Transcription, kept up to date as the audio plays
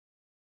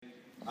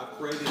I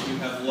pray that you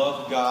have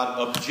loved God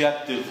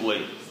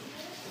objectively.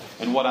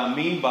 And what I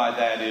mean by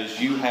that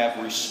is you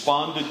have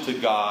responded to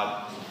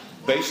God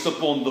based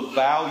upon the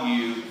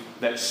value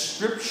that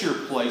Scripture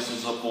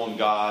places upon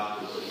God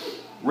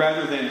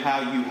rather than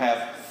how you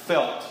have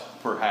felt,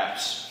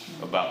 perhaps,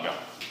 about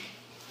God.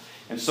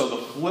 And so the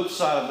flip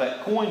side of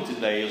that coin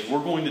today is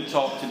we're going to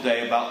talk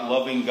today about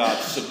loving God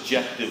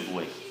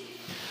subjectively.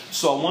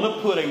 So I want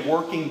to put a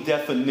working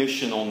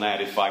definition on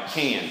that if I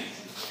can.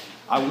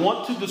 I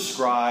want to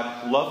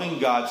describe loving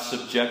God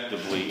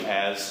subjectively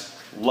as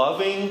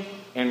loving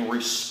and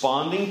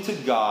responding to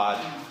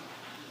God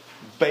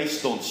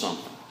based on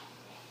something.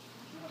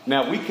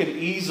 Now, we can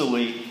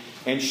easily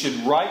and should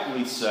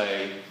rightly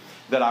say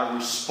that I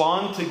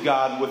respond to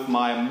God with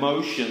my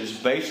emotions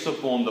based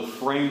upon the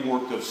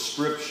framework of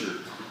Scripture.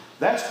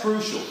 That's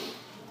crucial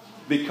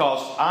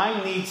because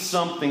I need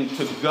something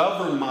to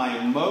govern my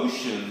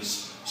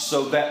emotions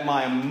so that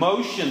my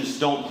emotions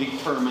don't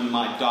determine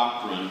my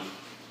doctrine,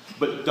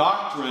 but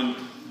doctrine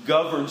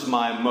governs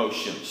my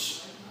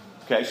emotions.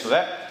 Okay, so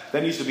that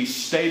needs to be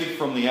stated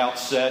from the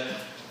outset.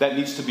 That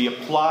needs to be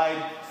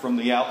applied from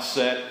the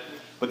outset.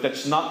 But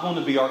that's not going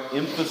to be our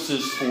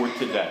emphasis for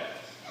today.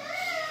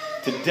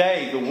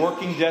 Today, the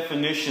working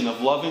definition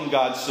of loving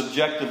God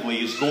subjectively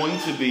is going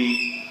to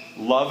be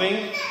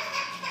loving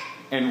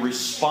and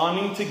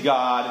responding to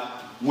God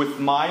with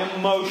my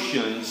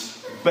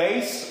emotions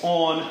based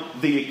on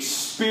the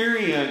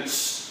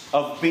experience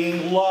of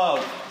being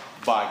loved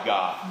by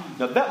God.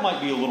 Now, that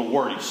might be a little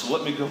wordy, so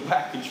let me go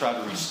back and try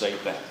to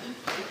restate that.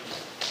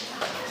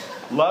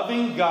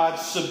 Loving God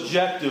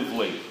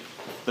subjectively.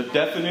 The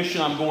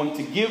definition I'm going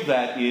to give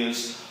that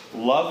is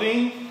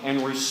loving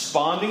and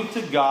responding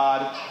to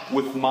God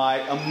with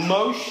my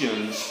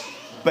emotions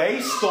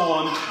based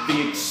on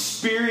the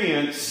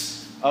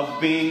experience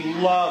of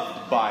being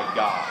loved by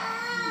God.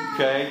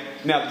 Okay?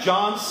 Now,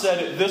 John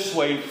said it this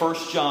way in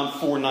 1 John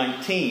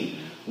 4:19.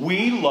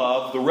 We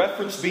love, the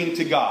reference being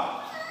to God.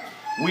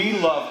 We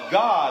love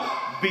God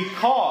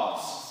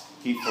because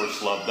He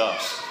first loved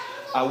us.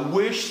 I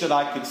wish that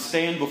I could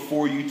stand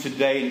before you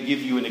today and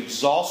give you an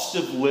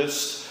exhaustive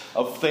list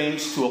of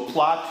things to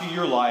apply to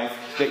your life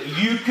that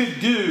you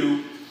could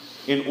do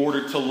in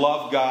order to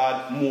love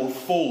God more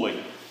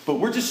fully. But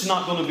we're just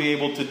not going to be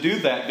able to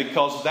do that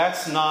because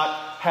that's not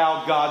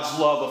how God's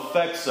love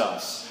affects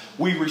us.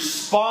 We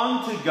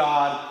respond to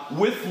God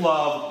with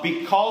love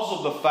because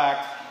of the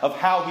fact of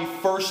how He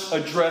first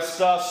addressed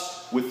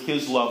us with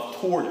His love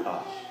toward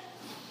us.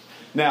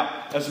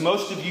 Now, as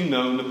most of you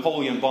know,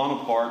 Napoleon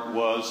Bonaparte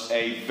was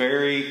a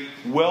very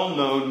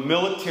well-known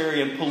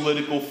military and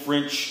political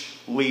French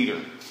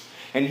leader.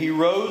 And he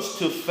rose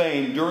to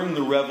fame during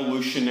the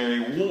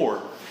Revolutionary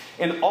War.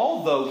 And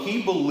although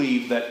he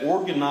believed that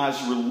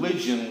organized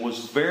religion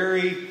was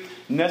very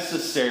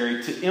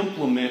necessary to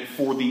implement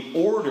for the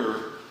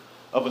order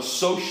of a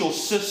social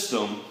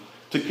system,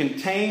 to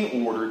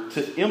contain order,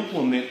 to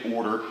implement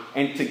order,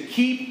 and to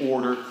keep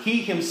order,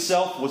 he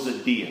himself was a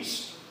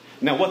deist.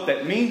 Now, what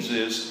that means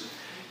is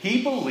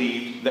he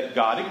believed that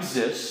God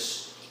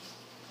exists,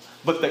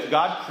 but that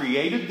God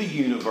created the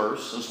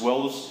universe as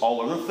well as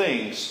all other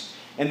things.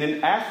 And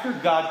then after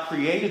God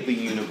created the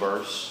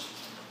universe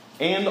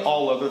and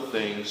all other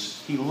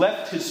things, He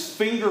left His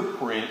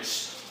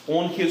fingerprints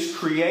on His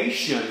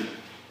creation.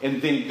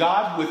 And then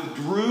God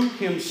withdrew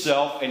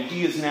Himself, and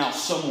He is now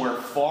somewhere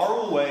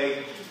far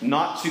away,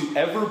 not to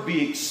ever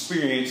be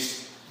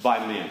experienced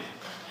by men.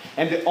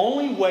 And the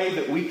only way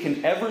that we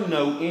can ever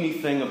know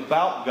anything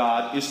about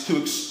God is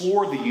to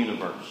explore the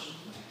universe,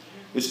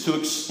 is to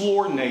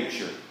explore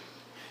nature,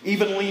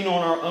 even lean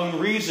on our own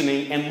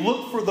reasoning and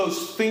look for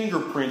those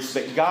fingerprints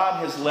that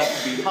God has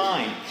left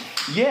behind.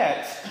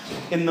 Yet,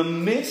 in the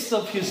midst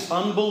of His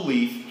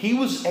unbelief, He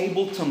was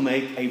able to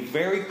make a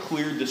very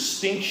clear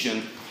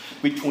distinction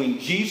between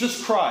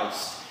Jesus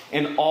Christ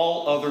and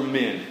all other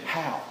men.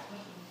 How?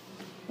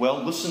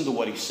 Well, listen to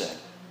what He said.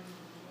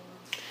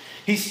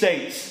 He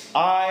states,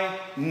 I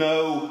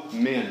know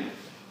men,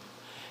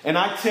 and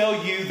I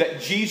tell you that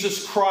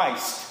Jesus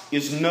Christ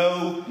is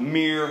no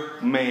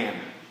mere man.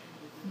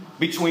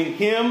 Between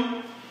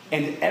Him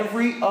and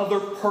every other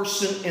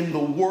person in the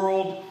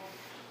world,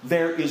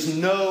 there is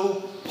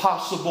no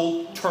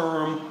possible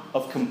term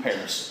of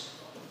comparison.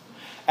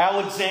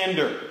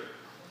 Alexander,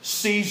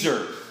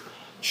 Caesar,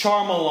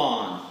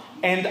 Charlemagne,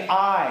 and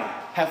I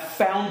have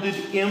founded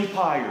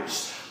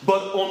empires,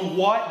 but on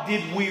what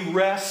did we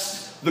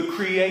rest the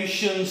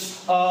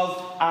creations of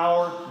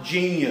our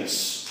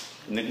genius?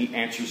 And then he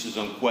answers his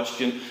own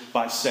question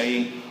by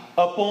saying,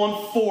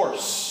 upon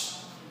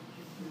force.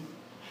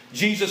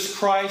 Jesus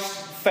Christ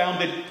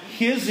founded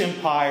His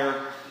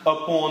empire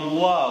upon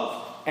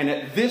love. And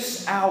at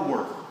this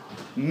hour,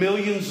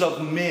 millions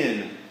of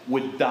men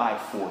would die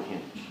for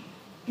Him.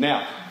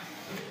 Now,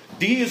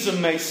 deism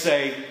may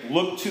say,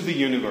 look to the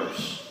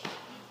universe.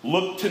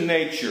 Look to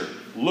nature.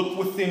 Look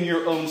within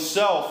your own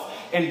self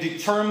and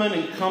determine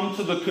and come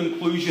to the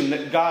conclusion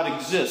that God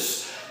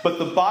exists. But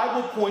the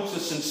Bible points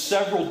us in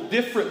several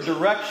different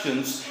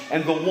directions,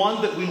 and the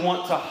one that we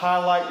want to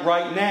highlight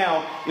right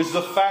now is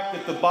the fact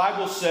that the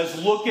Bible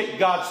says, look at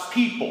God's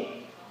people.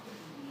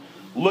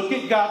 Look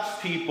at God's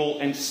people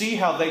and see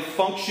how they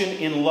function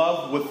in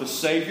love with the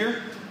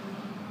Savior.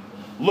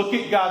 Look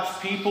at God's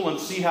people and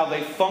see how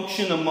they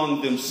function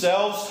among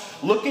themselves.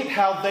 Look at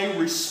how they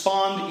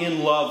respond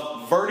in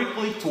love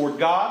vertically toward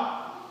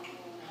God.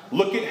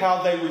 Look at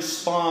how they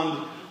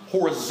respond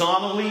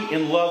horizontally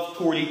in love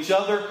toward each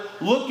other.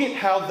 Look at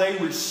how they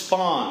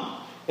respond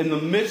in the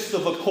midst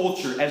of a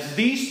culture as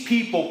these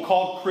people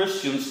called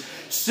Christians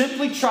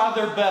simply try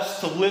their best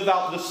to live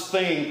out this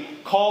thing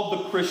called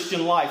the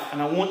Christian life.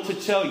 And I want to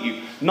tell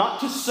you,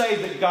 not to say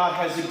that God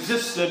has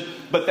existed,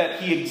 but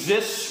that He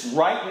exists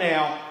right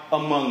now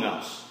among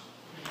us.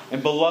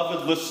 And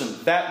beloved,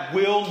 listen, that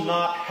will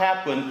not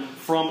happen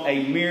from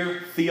a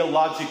mere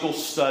theological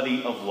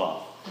study of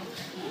love.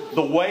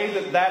 The way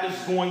that that is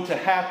going to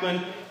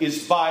happen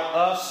is by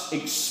us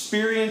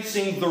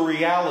experiencing the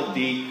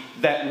reality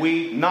that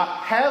we not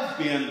have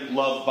been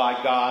loved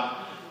by God,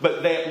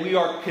 but that we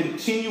are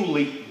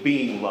continually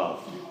being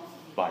loved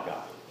by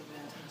God.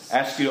 I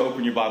ask you to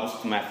open your Bibles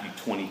to Matthew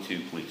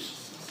 22, please.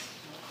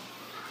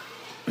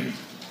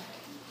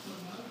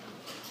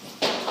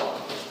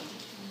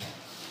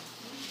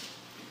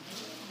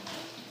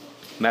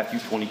 Matthew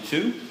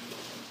 22.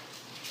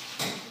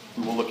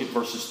 We will look at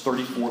verses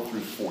 34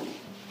 through 40.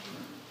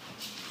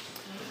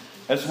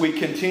 As we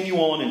continue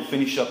on and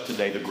finish up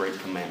today the Great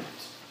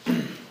Commandments.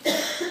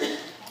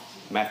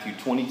 Matthew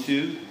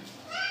 22,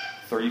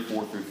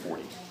 34 through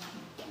 40.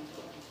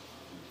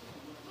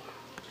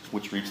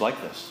 Which reads like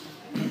this.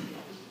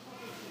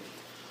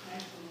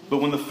 But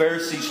when the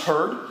Pharisees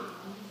heard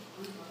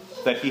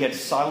that He had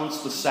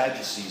silenced the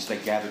Sadducees, they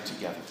gathered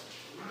together.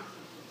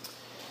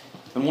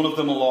 And one of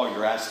them, a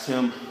lawyer, asked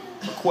Him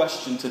a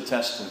question to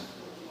test Him.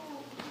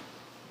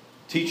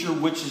 Teacher,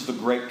 which is the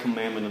great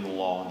commandment in the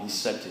law? And He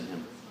said to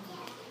him,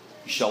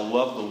 you shall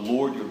love the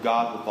Lord your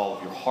God with all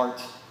of your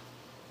heart,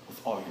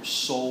 with all your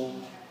soul,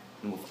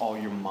 and with all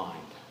your mind.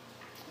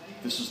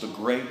 This is the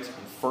great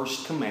and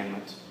first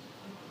commandment.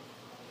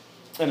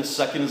 And a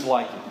second is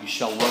like it. You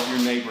shall love your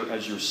neighbor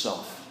as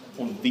yourself.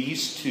 On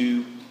these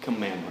two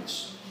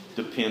commandments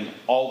depend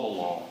all the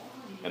law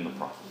and the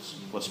prophets.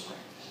 Let's pray.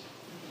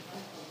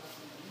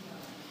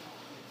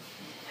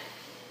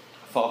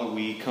 Father,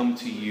 we come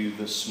to you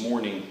this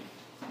morning,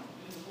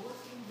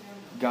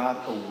 God,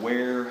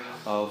 aware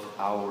of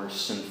our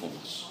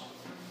sinfulness,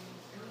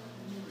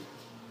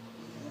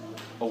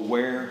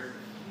 aware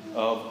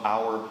of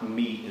our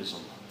meism,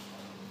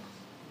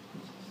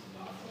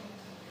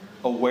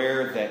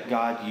 aware that,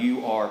 God,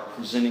 you are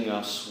presenting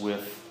us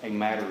with a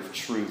matter of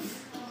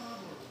truth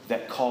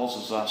that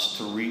causes us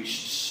to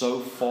reach so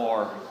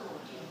far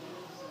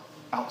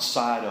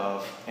outside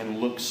of and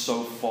look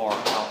so far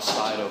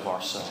outside of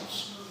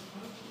ourselves.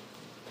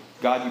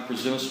 God, you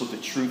present us with a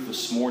truth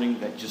this morning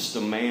that just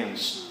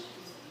demands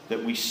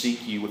that we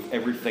seek you with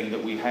everything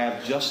that we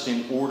have just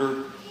in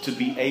order to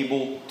be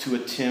able to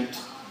attempt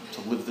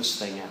to live this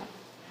thing out.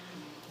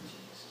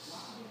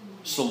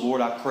 So, Lord,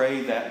 I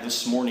pray that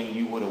this morning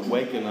you would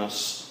awaken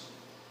us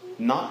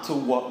not to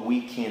what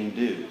we can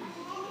do,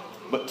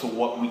 but to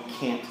what we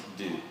can't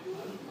do.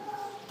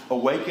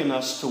 Awaken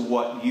us to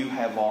what you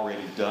have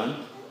already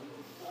done.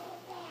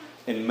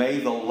 And may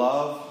the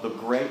love, the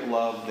great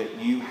love that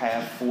you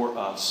have for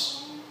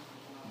us,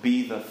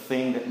 be the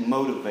thing that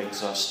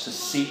motivates us to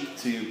seek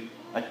to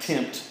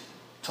attempt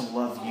to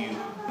love you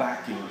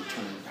back in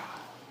return,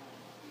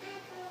 God.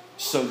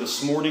 So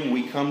this morning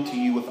we come to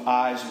you with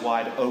eyes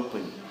wide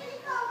open.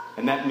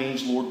 And that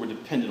means, Lord, we're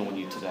dependent on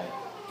you today.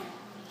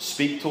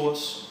 Speak to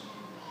us,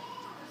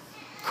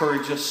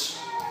 encourage us,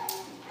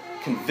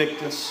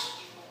 convict us,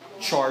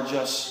 charge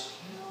us,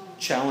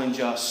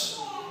 challenge us.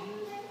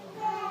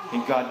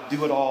 And God,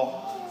 do it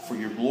all for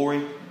your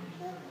glory.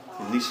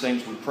 In these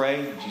things we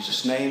pray. In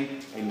Jesus' name,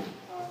 amen.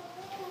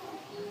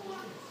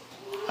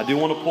 I do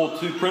want to pull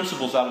two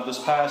principles out of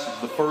this passage.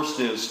 The first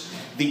is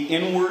the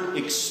inward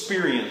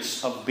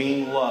experience of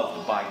being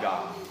loved by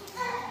God.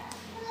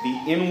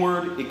 The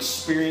inward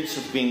experience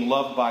of being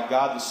loved by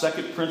God. The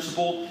second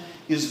principle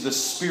is the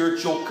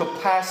spiritual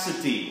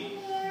capacity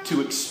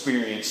to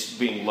experience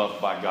being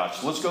loved by God.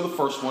 So let's go to the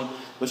first one.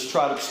 Let's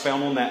try to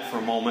expound on that for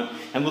a moment.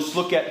 And let's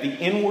look at the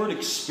inward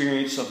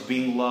experience of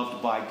being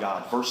loved by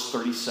God. Verse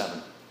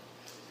 37.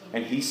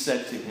 And he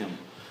said to him,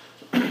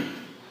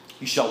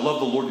 you shall love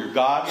the Lord your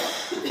God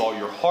with all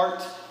your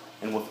heart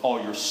and with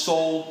all your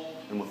soul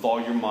and with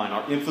all your mind.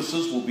 Our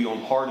emphasis will be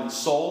on heart and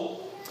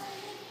soul.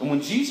 And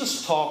when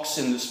Jesus talks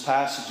in this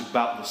passage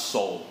about the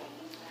soul,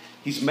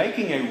 he's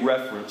making a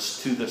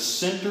reference to the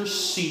center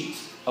seat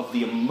of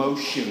the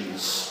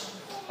emotions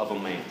of a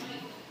man.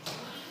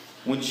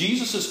 When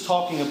Jesus is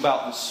talking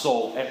about the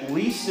soul, at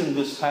least in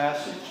this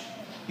passage,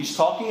 he's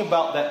talking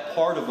about that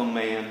part of a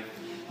man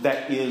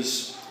that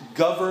is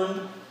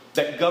governed,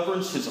 that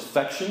governs his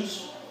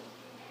affections,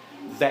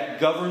 that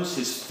governs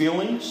his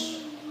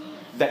feelings,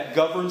 that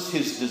governs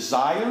his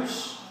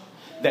desires,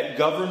 that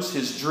governs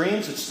his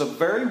dreams. It's the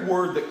very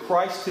word that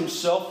Christ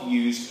himself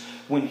used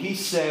when he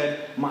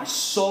said, "My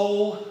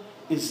soul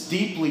is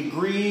deeply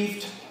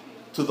grieved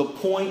to the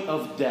point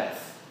of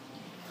death."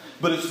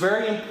 But it's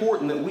very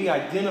important that we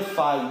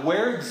identify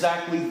where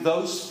exactly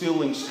those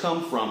feelings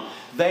come from.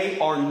 They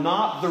are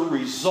not the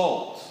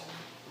result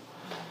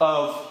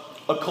of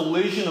a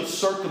collision of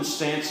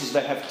circumstances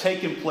that have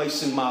taken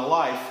place in my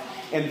life.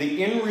 And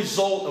the end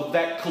result of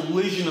that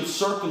collision of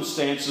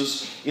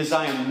circumstances is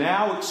I am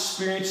now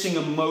experiencing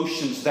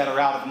emotions that are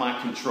out of my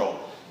control.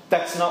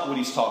 That's not what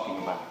he's talking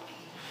about.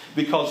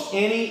 Because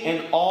any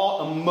and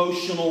all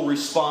emotional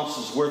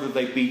responses, whether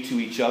they be to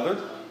each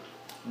other,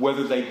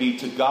 whether they be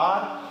to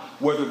God,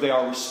 whether they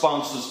are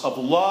responses of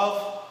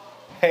love,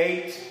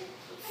 hate,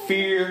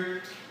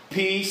 fear,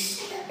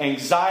 peace,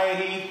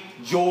 anxiety,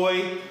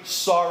 joy,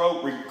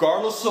 sorrow,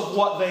 regardless of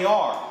what they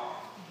are,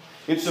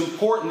 it's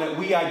important that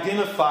we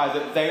identify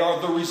that they are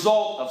the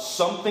result of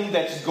something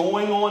that's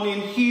going on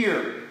in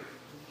here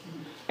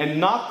and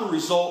not the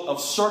result of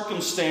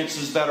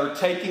circumstances that are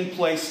taking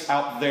place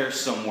out there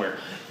somewhere.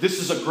 This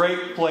is a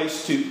great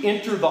place to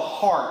enter the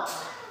heart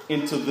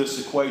into this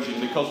equation,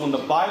 because when the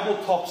Bible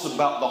talks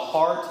about the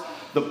heart,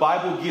 the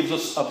Bible gives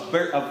us a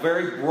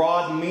very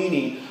broad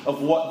meaning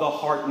of what the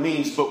heart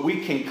means, but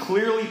we can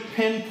clearly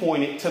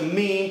pinpoint it to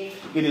mean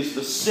it is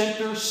the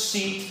center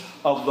seat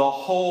of the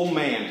whole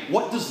man.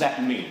 What does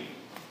that mean?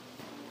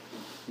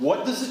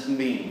 What does it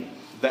mean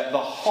that the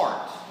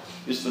heart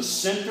is the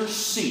center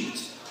seat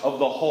of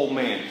the whole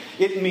man?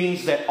 It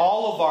means that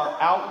all of our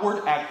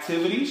outward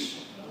activities,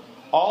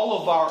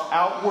 all of our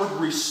outward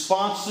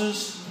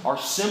responses are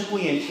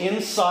simply an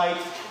insight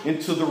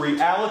into the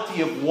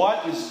reality of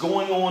what is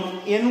going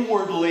on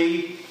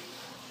inwardly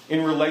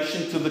in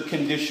relation to the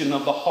condition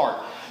of the heart.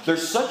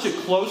 There's such a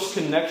close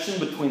connection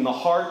between the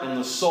heart and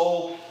the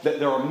soul that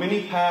there are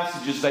many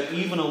passages that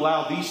even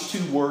allow these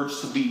two words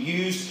to be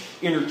used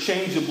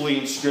interchangeably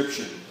in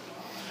Scripture.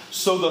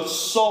 So the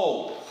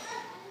soul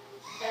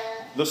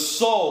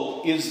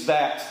is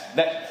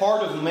that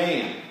part of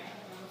man.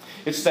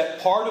 It's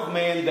that part of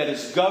man that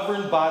is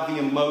governed by the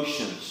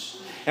emotions.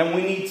 And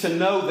we need to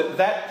know that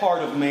that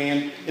part of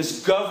man is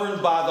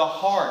governed by the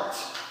heart.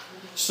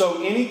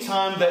 So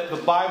anytime that the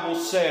Bible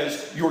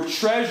says your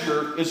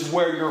treasure is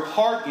where your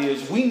heart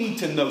is, we need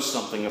to know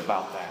something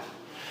about that.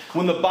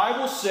 When the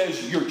Bible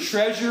says your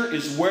treasure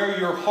is where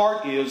your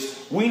heart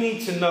is, we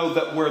need to know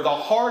that where the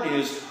heart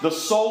is, the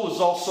soul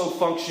is also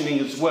functioning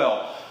as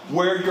well.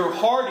 Where your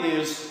heart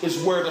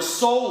is where the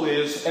soul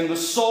is, and the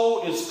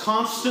soul is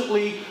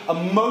constantly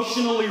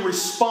emotionally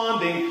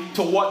responding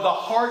to what the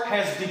heart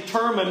has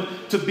determined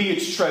to be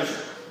its treasure.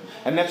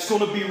 And that's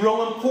going to be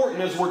real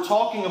important as we're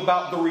talking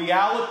about the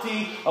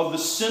reality of the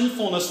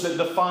sinfulness that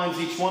defines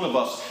each one of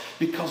us.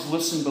 Because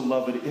listen,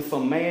 beloved, if a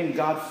man,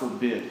 God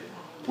forbid,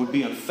 would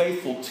be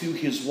unfaithful to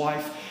his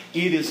wife,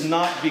 it is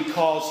not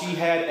because he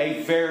had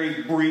a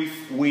very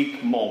brief,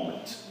 weak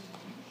moment.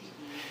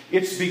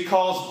 It's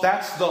because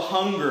that's the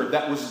hunger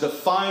that was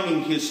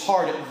defining his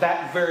heart at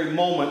that very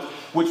moment,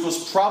 which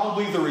was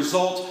probably the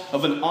result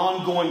of an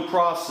ongoing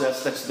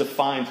process that's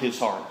defined his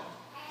heart.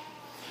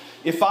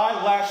 If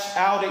I lash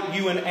out at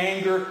you in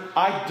anger,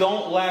 I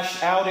don't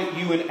lash out at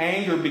you in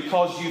anger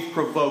because you've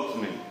provoked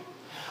me.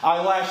 I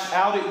lash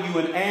out at you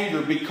in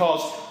anger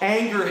because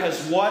anger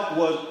is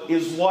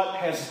what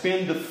has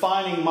been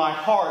defining my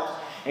heart,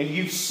 and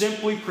you've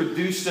simply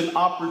produced an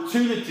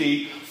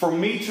opportunity for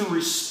me to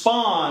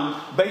respond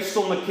based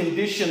on the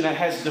condition that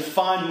has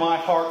defined my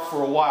heart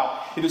for a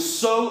while. It is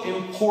so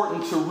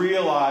important to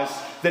realize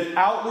that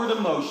outward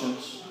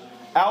emotions,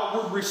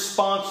 outward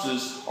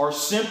responses are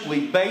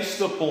simply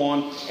based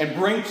upon and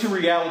bring to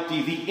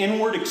reality the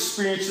inward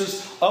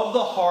experiences of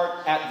the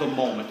heart at the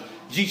moment.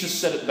 Jesus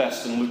said it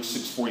best in Luke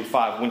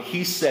 6:45 when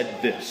he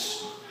said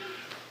this.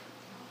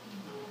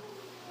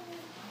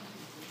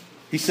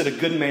 He said, "A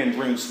good man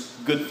brings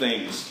good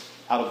things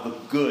out of the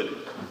good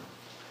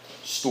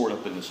stored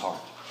up in his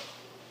heart.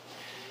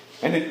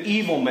 And an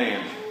evil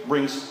man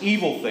brings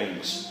evil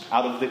things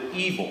out of the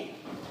evil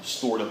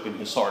stored up in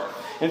his heart."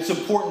 And it's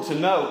important to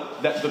know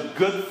that the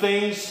good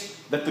things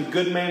that the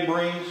good man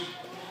brings,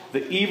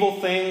 the evil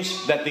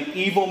things that the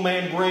evil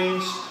man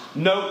brings,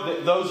 note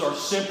that those are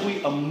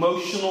simply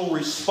emotional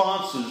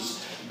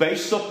responses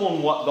based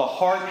upon what the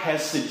heart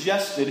has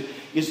suggested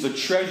is the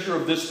treasure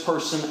of this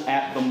person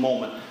at the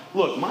moment.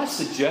 Look, my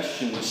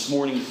suggestion this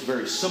morning is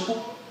very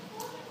simple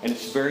and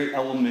it's very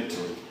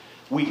elementary.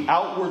 We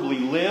outwardly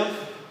live,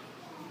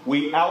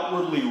 we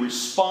outwardly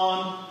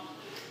respond,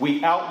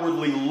 we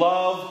outwardly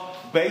love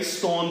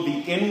based on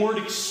the inward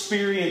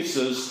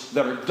experiences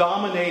that are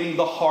dominating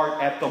the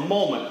heart at the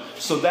moment.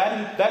 So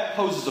that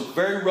poses a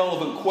very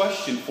relevant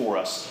question for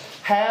us.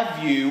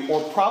 Have you,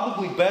 or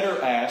probably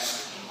better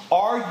asked,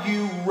 are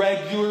you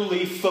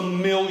regularly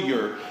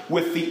familiar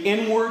with the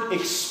inward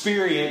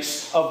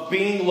experience of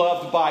being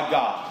loved by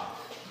God?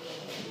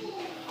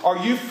 Are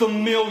you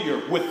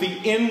familiar with the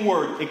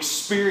inward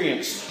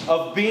experience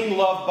of being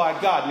loved by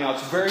God? Now,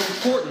 it's very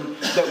important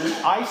that we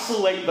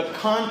isolate the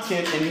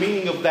content and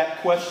meaning of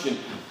that question.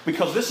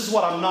 Because this is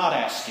what I'm not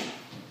asking.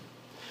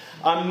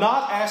 I'm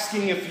not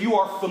asking if you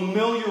are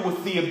familiar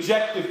with the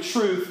objective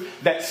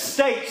truth that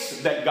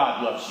states that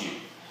God loves you.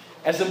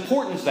 As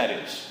important as that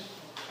is,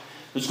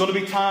 there's going to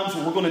be times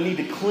where we're going to need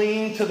to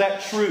cling to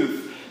that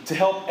truth to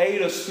help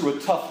aid us through a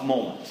tough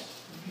moment.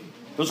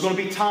 There's going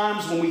to be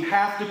times when we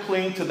have to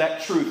cling to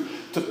that truth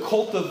to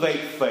cultivate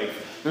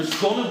faith. There's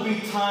going to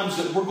be times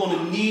that we're going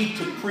to need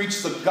to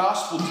preach the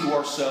gospel to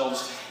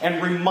ourselves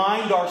and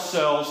remind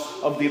ourselves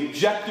of the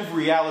objective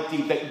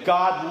reality that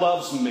God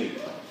loves me.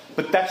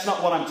 But that's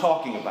not what I'm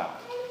talking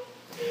about.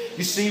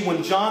 You see,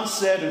 when John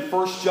said in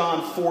 1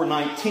 John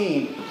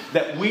 4:19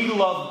 that we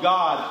love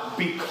God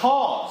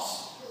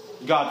because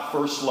God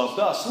first loved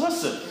us,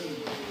 listen,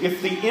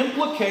 if the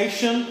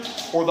implication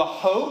or the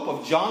hope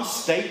of John's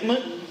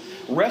statement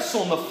rests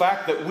on the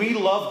fact that we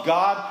love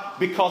God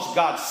because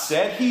God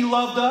said He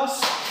loved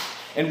us,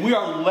 and we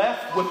are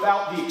left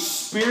without the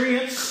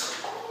experience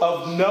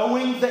of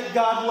knowing that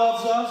God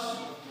loves us,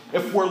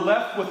 if we're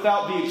left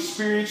without the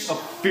experience of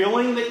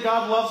feeling that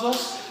God loves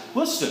us,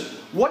 listen,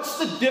 what's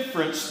the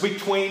difference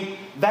between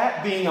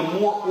that being a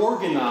more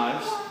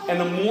organized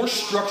and a more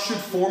structured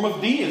form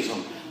of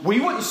deism? We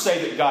wouldn't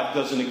say that God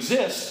doesn't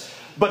exist,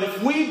 but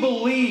if we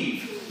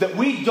believe that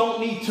we don't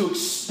need to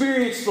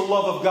experience the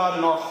love of God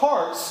in our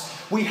hearts,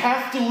 we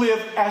have to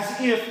live as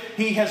if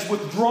He has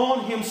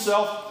withdrawn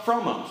Himself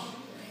from us.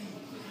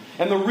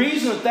 And the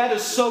reason that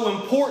is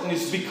so important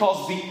is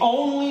because the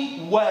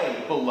only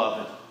way,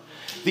 beloved,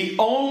 the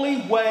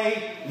only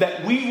way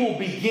that we will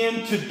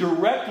begin to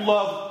direct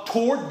love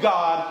toward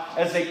God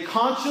as a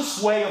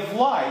conscious way of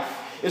life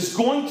is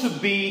going to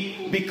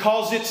be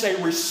because it's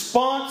a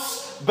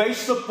response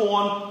based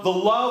upon the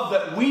love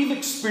that we've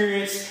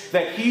experienced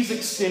that He's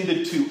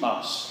extended to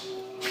us.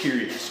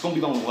 Period. It's going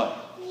to be the only way.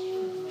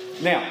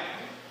 Now,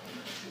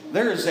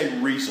 there is a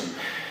reason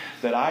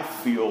that I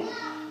feel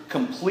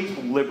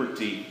complete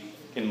liberty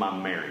in my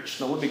marriage.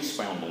 Now, let me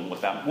expound on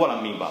what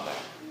I mean by that.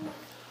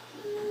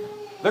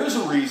 There's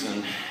a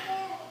reason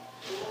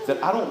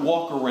that I don't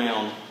walk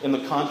around in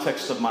the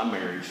context of my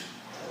marriage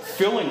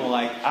feeling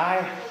like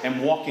I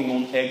am walking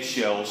on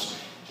eggshells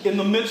in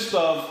the midst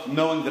of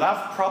knowing that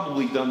I've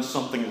probably done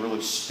something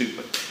really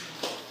stupid.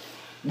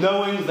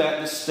 Knowing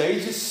that the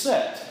stage is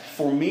set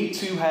for me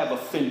to have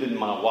offended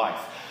my wife.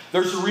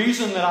 There's a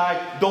reason that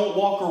I don't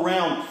walk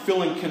around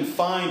feeling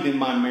confined in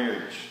my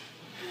marriage.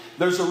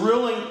 There's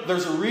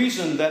a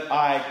reason that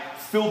I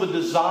feel the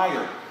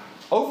desire,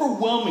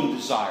 overwhelming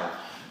desire,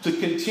 to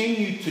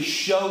continue to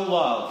show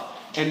love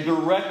and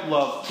direct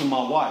love to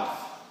my wife.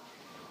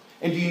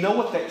 And do you know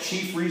what that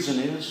chief reason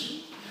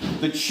is?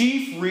 The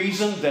chief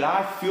reason that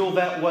I feel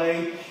that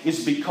way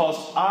is because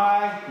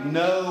I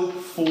know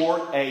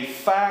for a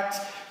fact,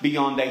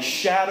 beyond a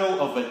shadow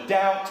of a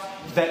doubt,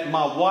 that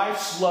my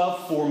wife's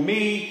love for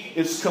me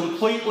is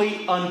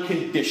completely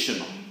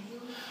unconditional.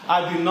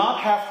 I do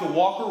not have to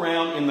walk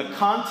around in the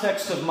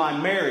context of my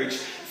marriage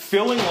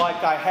feeling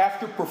like I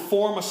have to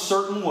perform a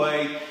certain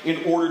way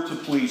in order to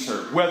please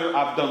her. Whether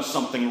I've done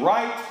something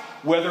right,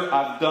 whether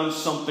I've done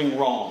something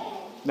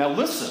wrong. Now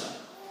listen,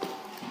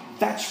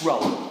 that's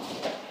relevant.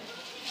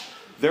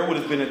 There would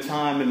have been a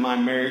time in my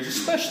marriage,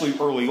 especially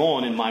early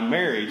on in my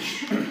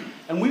marriage,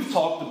 and we've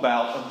talked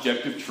about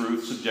objective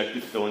truth,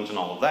 subjective feelings, and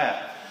all of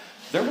that.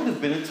 There would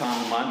have been a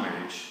time in my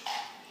marriage,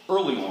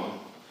 early on,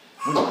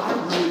 when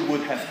I really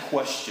would have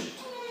questioned,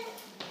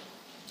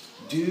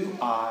 do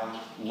I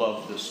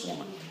love this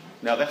woman?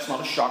 Now, that's not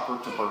a shocker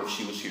to her if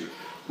she was here.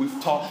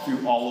 We've talked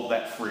through all of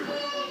that freely.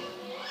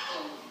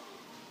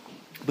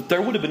 But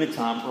there would have been a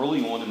time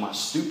early on in my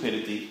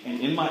stupidity and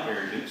in my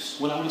arrogance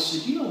when I would have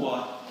said, you know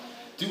what?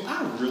 Do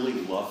I really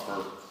love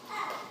her?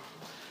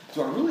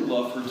 Do I really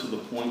love her to the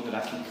point that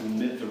I can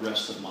commit the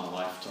rest of my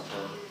life to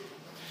her?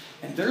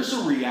 And there's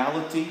a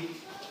reality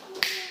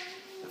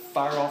that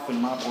fired off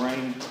in my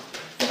brain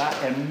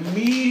that I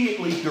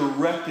immediately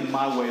directed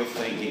my way of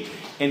thinking.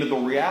 And the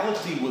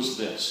reality was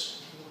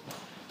this.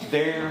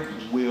 There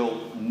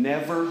will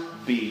never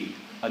be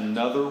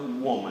another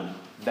woman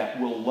that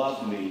will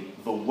love me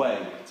the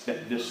way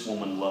that this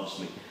woman loves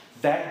me.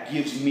 That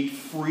gives me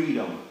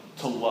freedom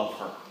to love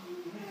her.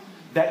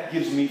 That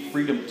gives me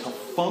freedom to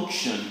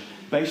function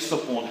based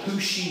upon who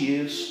she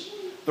is,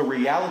 the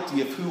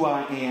reality of who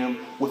I am,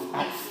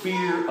 without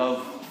fear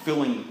of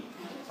feeling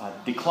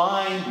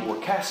declined or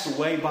cast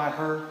away by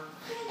her.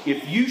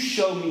 If you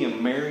show me a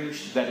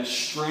marriage that is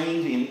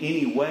strained in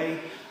any way,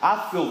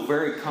 I feel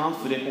very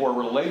confident, or a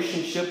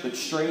relationship that's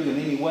strained in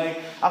any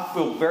way, I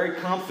feel very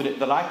confident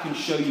that I can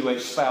show you a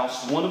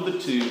spouse, one of the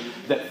two,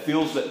 that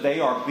feels that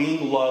they are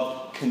being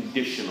loved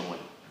conditionally,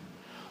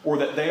 or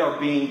that they are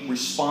being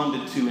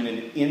responded to in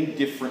an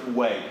indifferent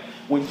way.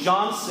 When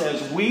John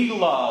says we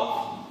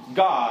love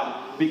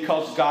God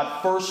because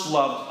God first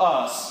loved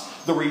us,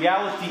 the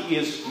reality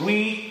is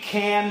we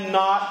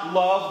cannot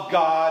love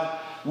God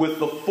with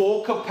the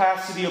full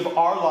capacity of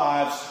our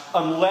lives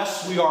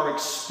unless we are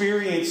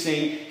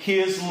experiencing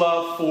His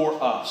love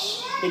for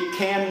us. It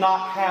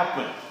cannot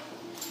happen.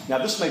 Now,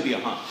 this may be a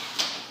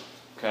hunch.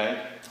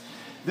 Okay?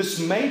 This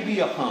may be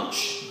a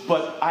hunch,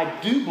 but I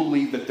do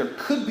believe that there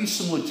could be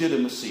some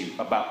legitimacy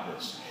about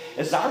this.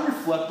 As I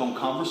reflect on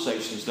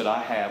conversations that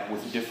I have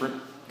with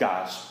different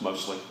guys,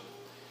 mostly,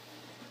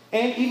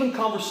 and even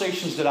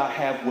conversations that I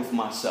have with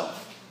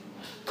myself,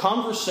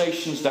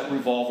 conversations that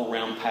revolve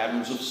around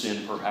patterns of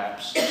sin,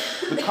 perhaps,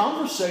 the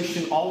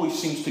conversation always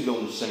seems to go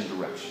in the same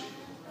direction.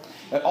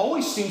 It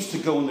always seems to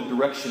go in the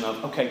direction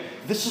of, okay,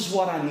 this is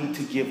what I need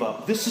to give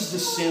up. This is the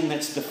sin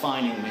that's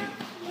defining me.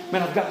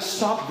 Man, I've got to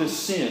stop this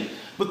sin.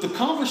 But the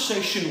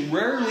conversation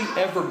rarely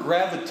ever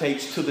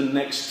gravitates to the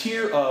next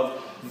tier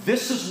of,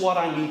 this is what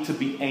I need to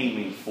be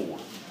aiming for.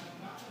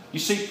 You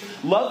see,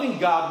 loving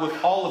God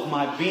with all of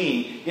my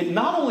being, it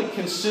not only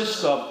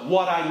consists of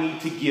what I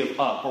need to give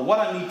up or what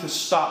I need to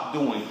stop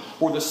doing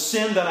or the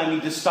sin that I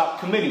need to stop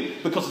committing,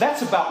 because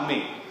that's about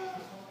me.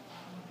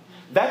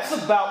 That's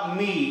about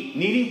me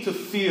needing to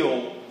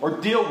feel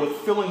or deal with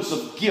feelings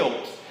of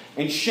guilt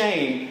and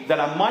shame that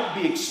I might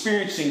be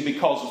experiencing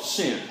because of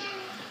sin.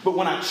 But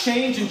when I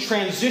change and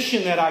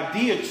transition that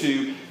idea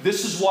to,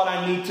 this is what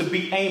I need to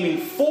be aiming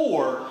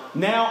for,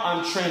 now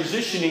I'm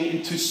transitioning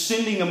into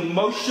sending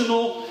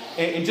emotional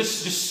and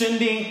just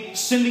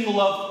sending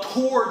love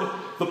toward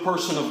the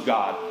person of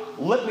God.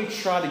 Let me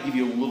try to give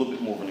you a little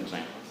bit more of an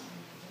example.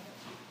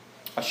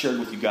 I shared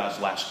with you guys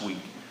last week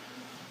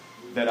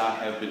that I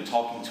have been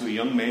talking to a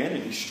young man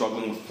and he's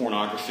struggling with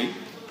pornography.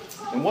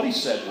 And what he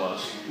said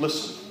was,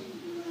 listen,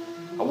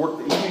 I work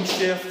the evening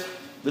shift.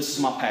 This is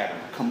my pattern.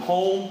 I come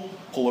home,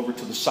 pull over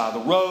to the side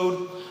of the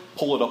road,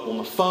 pull it up on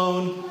the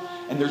phone,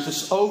 and there's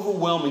this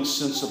overwhelming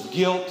sense of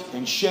guilt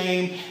and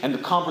shame, and the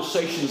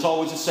conversation is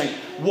always the same.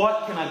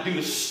 What can I do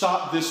to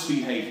stop this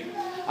behavior?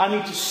 I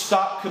need to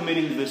stop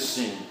committing this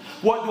sin.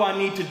 What do I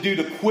need to do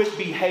to quit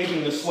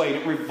behaving this way?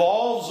 And it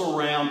revolves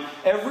around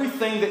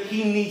everything that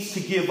he needs to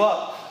give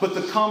up, but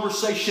the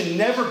conversation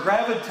never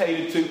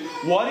gravitated to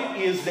what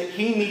it is that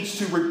he needs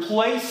to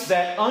replace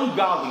that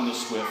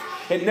ungodliness with.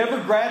 It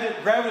never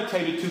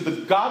gravitated to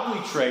the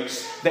godly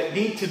traits that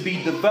need to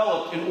be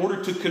developed in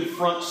order to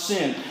confront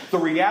sin. The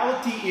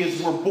reality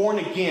is we're born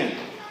again.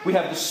 We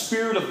have the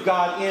Spirit of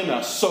God in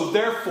us. So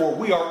therefore,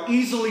 we are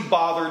easily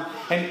bothered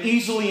and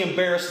easily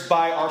embarrassed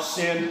by our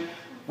sin.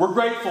 We're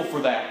grateful for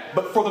that.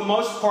 But for the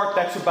most part,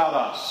 that's about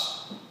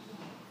us.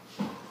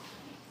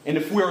 And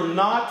if we're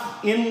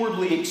not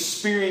inwardly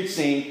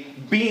experiencing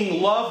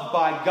being loved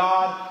by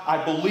God,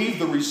 I believe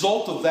the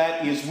result of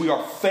that is we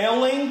are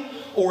failing,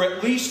 or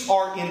at least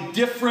are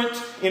indifferent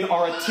in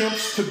our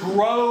attempts to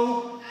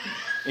grow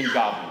in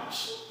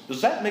godliness.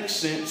 Does that make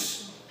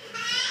sense?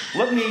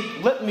 Let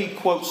me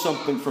quote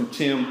something from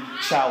Tim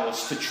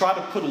Challis to try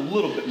to put a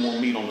little bit more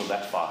meat onto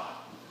that fire.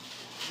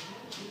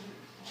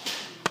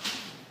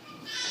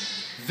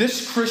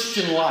 This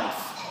Christian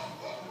life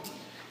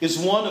is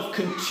one of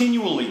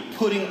continually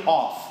putting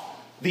off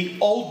the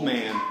old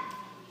man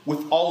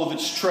with all of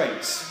its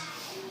traits.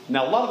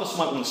 Now, a lot of us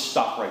might want to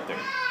stop right there.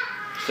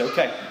 Say,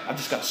 okay, I've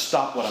just got to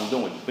stop what I'm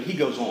doing. But he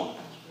goes on.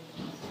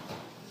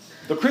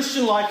 The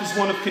Christian life is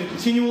one of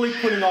continually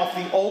putting off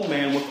the old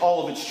man with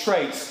all of its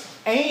traits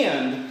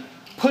and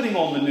putting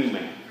on the new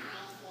man.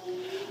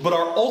 But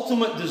our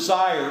ultimate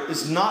desire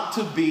is not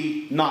to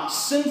be not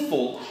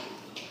sinful,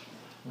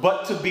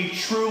 but to be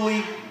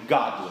truly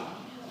godly.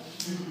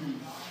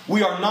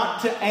 We are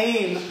not to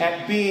aim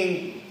at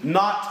being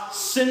not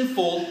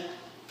sinful,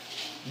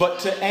 but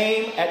to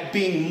aim at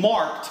being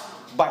marked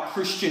by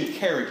Christian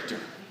character.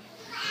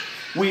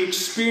 We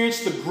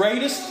experience the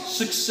greatest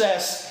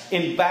success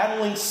in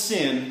battling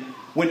sin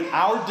when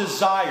our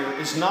desire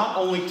is not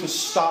only to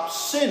stop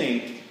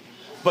sinning,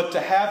 but to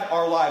have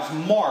our lives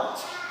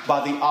marked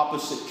by the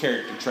opposite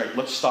character trait.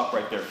 Let's stop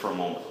right there for a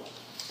moment,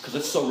 because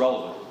it's so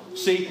relevant.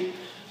 See,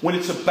 when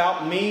it's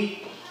about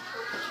me,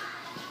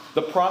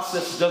 the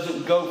process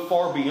doesn't go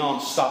far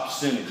beyond stop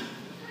sinning.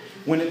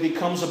 When it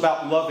becomes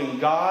about loving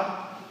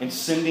God and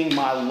sending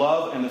my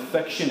love and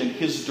affection in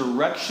His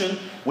direction,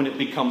 when it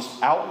becomes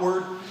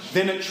outward,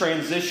 then it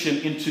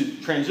transitions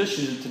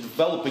into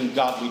developing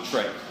godly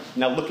traits.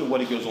 Now look at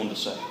what he goes on to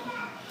say.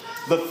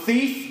 The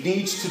thief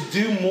needs to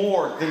do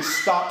more than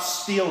stop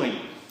stealing.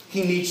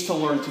 He needs to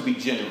learn to be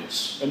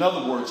generous. In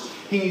other words,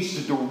 he needs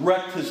to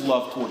direct his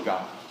love toward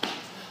God.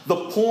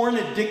 The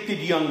porn-addicted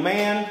young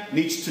man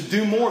needs to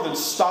do more than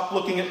stop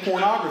looking at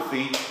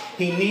pornography.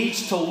 He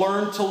needs to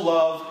learn to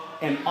love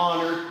and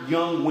honor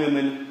young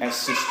women as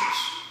sisters.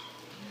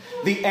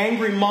 The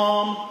angry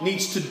mom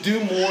needs to do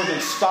more than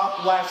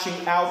stop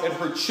lashing out at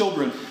her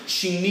children.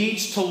 She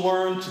needs to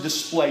learn to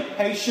display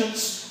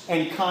patience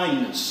and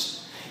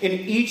kindness. In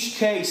each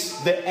case,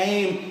 the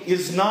aim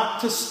is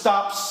not to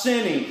stop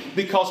sinning,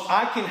 because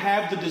I can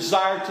have the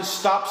desire to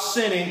stop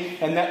sinning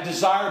and that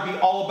desire be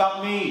all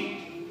about me.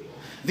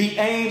 The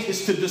aim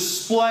is to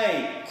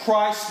display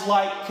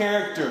Christ-like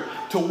character,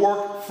 to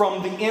work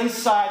from the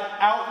inside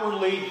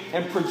outwardly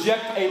and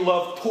project a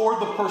love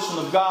toward the person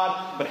of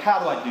God. But how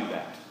do I do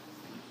that?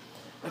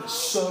 It's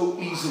so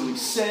easily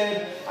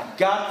said. I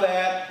got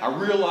that. I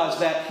realize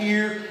that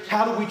here.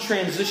 How do we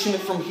transition it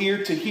from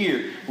here to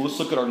here? Well, let's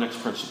look at our next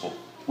principle,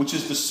 which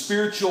is the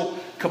spiritual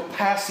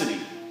capacity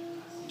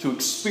to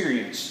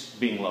experience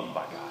being loved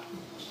by God.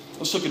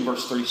 Let's look at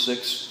verse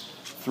 36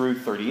 through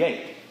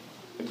 38.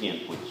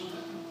 Again, please.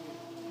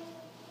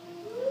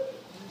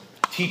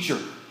 Teacher,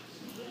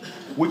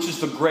 which is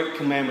the great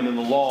commandment in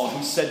the law? And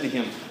he said to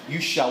him, you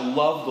shall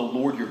love the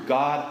Lord your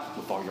God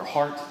with all your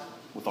heart,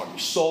 with all your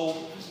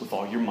soul, with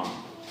all your mind.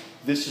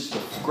 This is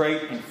the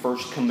great and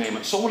first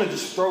commandment. So I want to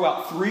just throw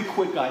out 3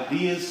 quick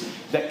ideas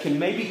that can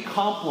maybe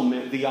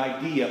complement the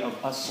idea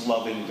of us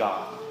loving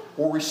God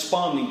or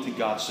responding to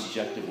God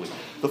subjectively.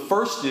 The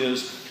first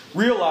is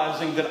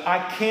realizing that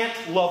I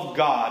can't love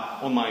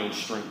God on my own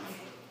strength.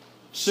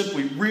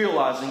 Simply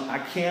realizing I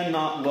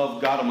cannot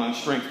love God on my own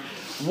strength.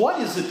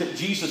 What is it that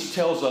Jesus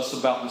tells us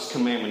about this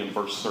commandment in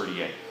verse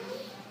 38?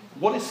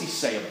 What does he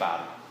say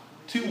about it?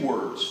 2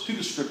 words, 2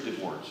 descriptive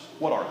words.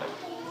 What are they?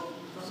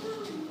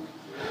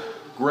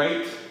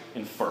 Great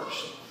and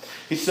first.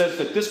 He says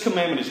that this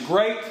commandment is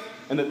great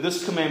and that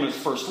this commandment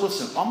is first.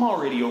 Listen, I'm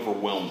already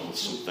overwhelmed with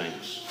some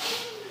things.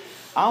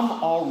 I'm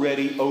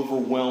already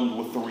overwhelmed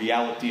with the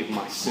reality of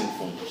my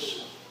sinfulness.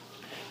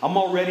 I'm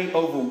already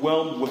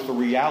overwhelmed with the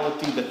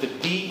reality that the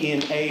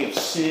DNA of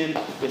sin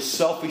is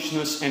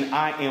selfishness, and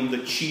I am the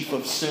chief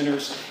of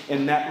sinners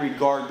in that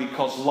regard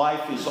because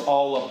life is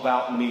all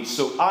about me.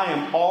 So I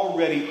am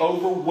already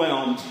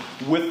overwhelmed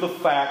with the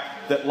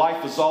fact that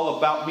life is all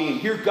about me. And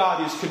here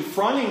God is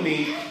confronting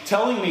me,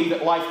 telling me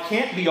that life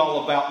can't be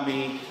all about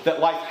me, that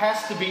life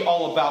has to be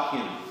all about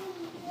Him.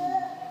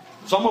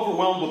 So I'm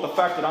overwhelmed with the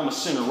fact that I'm a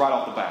sinner right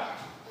off the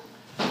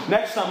bat.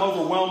 Next, I'm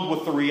overwhelmed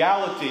with the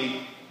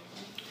reality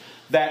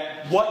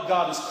that what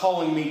God is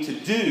calling me to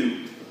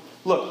do,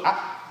 look,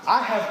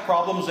 I have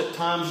problems at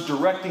times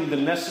directing the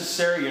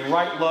necessary and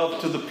right love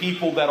to the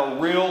people that are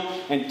real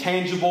and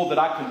tangible, that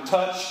I can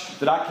touch,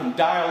 that I can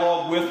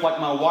dialogue with, like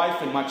my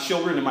wife and my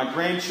children and my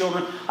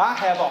grandchildren. I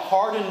have a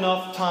hard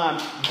enough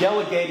time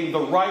delegating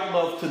the right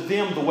love to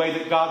them the way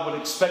that God would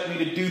expect me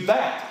to do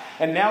that.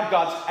 And now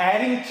God's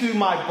adding to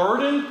my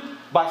burden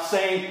by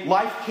saying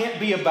life can't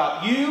be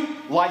about you,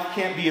 life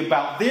can't be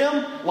about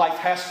them, life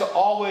has to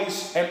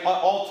always at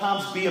all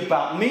times be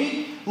about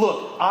me.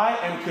 Look, I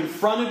am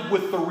confronted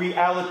with the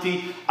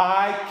reality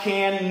I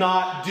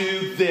cannot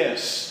do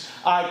this.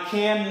 I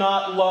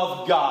cannot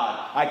love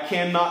God. I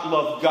cannot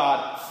love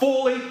God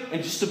fully.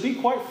 And just to be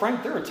quite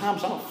frank, there are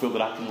times I don't feel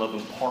that I can love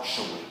Him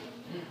partially.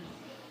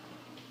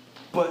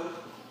 But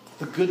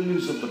the good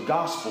news of the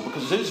gospel,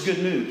 because it is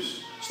good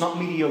news, it's not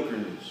mediocre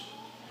news.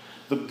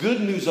 The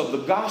good news of the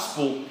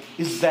gospel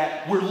is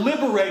that we're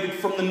liberated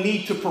from the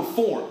need to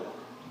perform.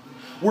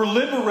 We're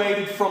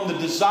liberated from the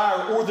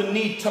desire or the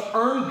need to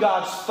earn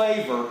God's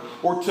favor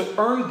or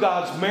to earn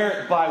God's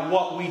merit by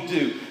what we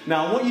do.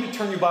 Now, I want you to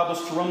turn your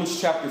Bibles to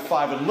Romans chapter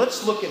 5, and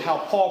let's look at how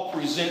Paul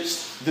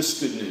presents this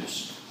good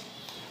news.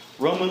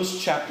 Romans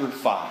chapter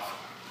 5.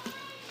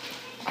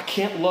 I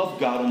can't love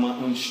God on my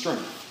own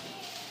strength.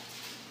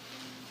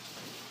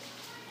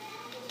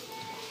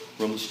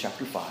 Romans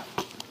chapter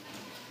 5.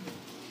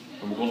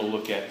 And we're going to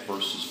look at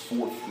verses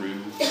 4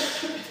 through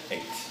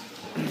 8.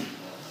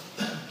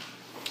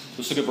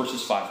 Let's look at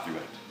verses 5 through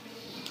 8.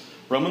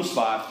 Romans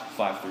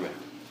 5 through 8.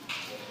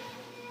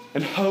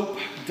 And hope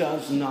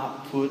does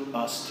not put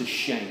us to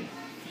shame,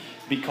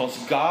 because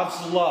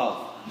God's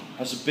love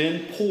has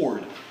been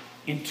poured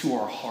into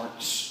our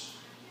hearts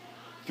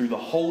through the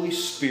Holy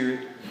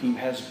Spirit who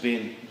has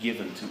been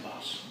given to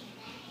us.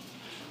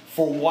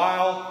 For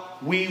while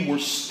we were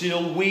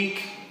still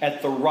weak,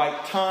 at the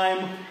right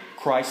time,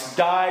 Christ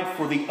died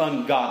for the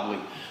ungodly.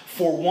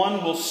 For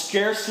one will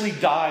scarcely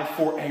die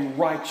for a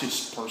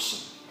righteous person,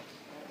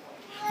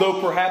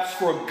 though perhaps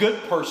for a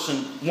good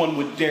person one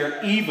would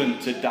dare even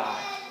to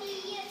die.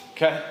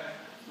 Okay?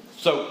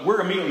 So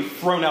we're immediately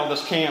thrown out of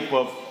this camp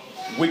of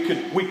we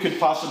could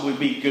possibly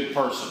be good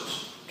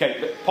persons.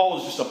 Okay, Paul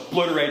has just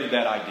obliterated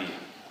that idea.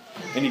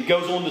 And he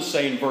goes on to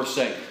say in verse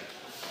 8,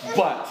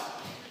 but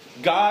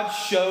God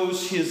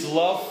shows His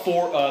love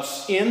for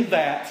us in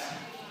that,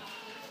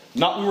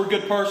 not when we're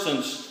good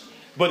persons,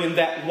 but in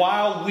that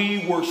while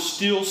we were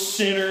still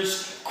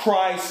sinners,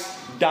 Christ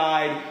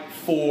died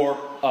for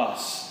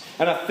us.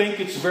 And I think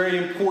it's very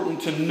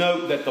important to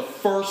note that the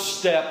first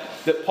step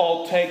that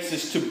Paul takes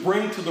is to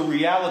bring to the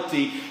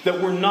reality that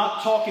we're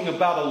not talking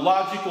about a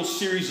logical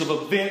series of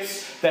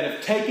events that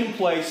have taken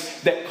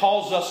place that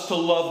cause us to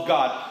love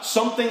God.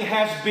 Something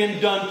has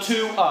been done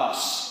to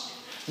us.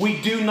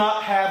 We do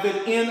not have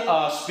it in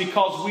us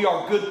because we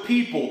are good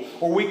people,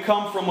 or we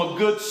come from a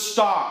good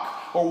stock,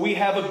 or we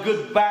have a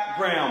good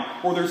background,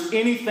 or there's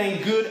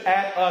anything good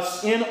at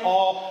us in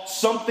all.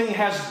 Something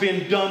has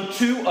been done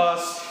to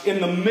us in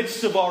the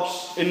midst of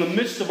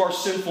our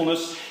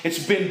sinfulness.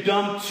 It's been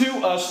done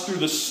to us through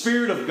the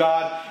Spirit of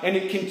God, and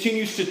it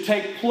continues to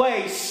take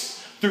place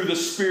through the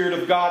Spirit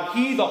of God.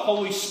 He, the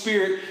Holy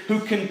Spirit, who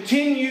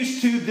continues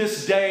to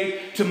this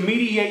day to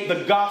mediate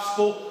the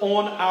gospel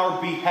on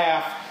our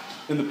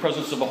behalf in the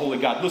presence of a holy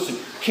God. Listen,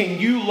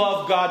 can you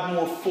love God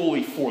more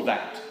fully for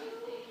that?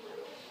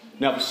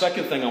 Now, the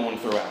second thing I want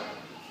to throw out.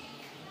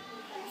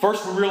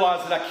 First, we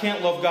realize that I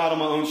can't love God on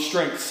my own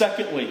strength.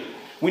 Secondly,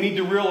 We need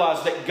to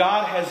realize that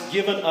God has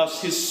given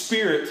us His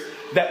Spirit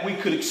that we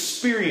could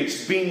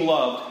experience being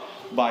loved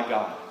by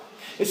God.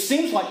 It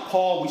seems like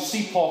we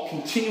see Paul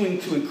continuing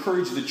to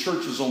encourage the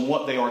churches on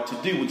what they are to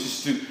do, which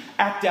is to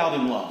act out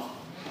in love.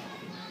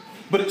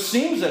 But it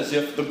seems as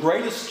if the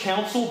greatest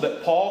counsel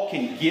that Paul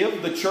can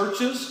give the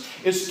churches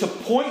is to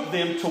point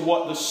them to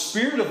what the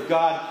Spirit of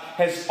God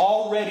has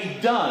already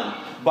done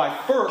by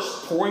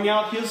first pouring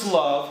out His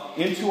love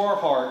into our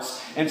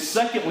hearts, and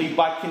secondly,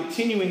 by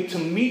continuing to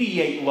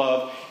mediate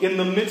love in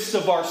the midst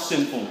of our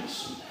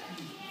sinfulness.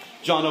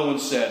 John Owen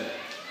said,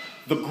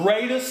 "The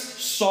greatest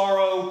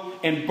sorrow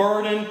and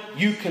burden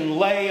you can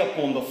lay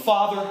upon the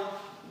Father,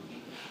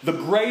 the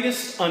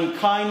greatest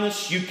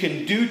unkindness you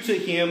can do to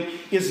Him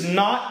is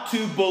not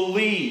to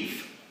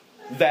believe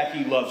that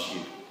He loves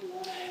you."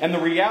 And the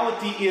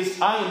reality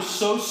is, I am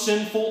so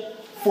sinful.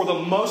 For the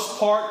most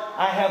part,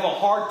 I have a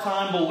hard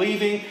time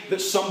believing that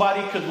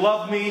somebody could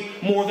love me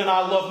more than I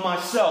love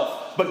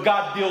myself. But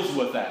God deals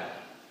with that.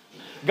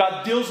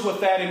 God deals with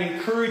that and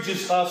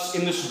encourages us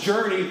in this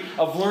journey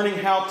of learning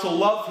how to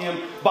love Him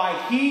by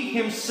He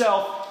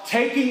Himself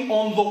taking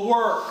on the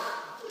work.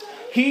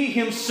 He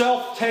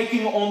Himself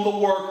taking on the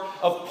work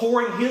of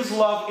pouring His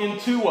love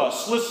into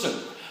us. Listen,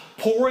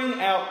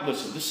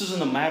 this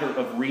isn't a matter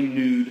of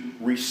renewed,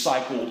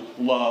 recycled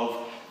love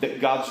that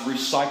God's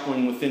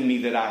recycling within me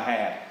that I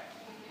had.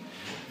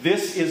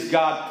 This is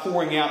God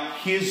pouring out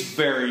His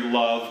very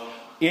love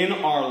in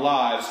our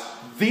lives.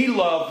 The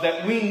love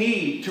that we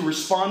need to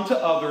respond to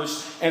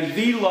others, and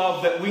the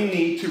love that we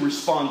need to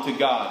respond to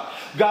God.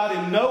 God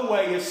in no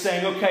way is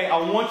saying, okay, I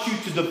want you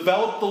to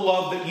develop the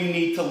love that you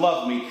need to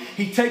love me.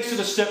 He takes it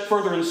a step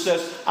further and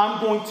says,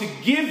 I'm going to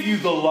give you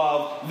the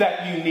love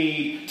that you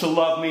need to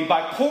love me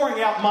by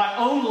pouring out my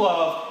own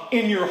love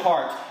in your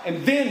heart.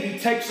 And then He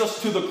takes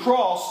us to the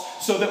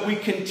cross so that we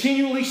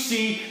continually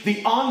see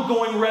the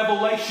ongoing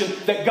revelation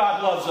that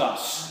God loves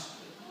us.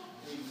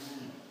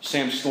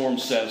 Sam Storm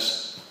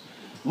says,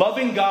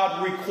 loving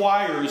God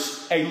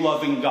requires a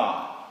loving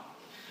God.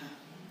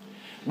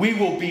 We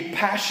will be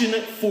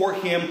passionate for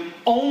Him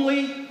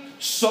only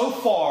so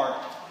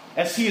far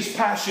as He is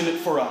passionate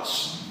for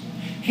us.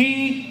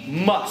 He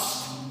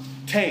must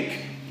take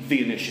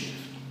the initiative.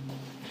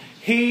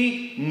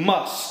 He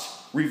must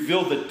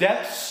reveal the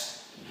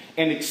depths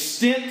and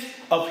extent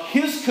of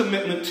His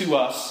commitment to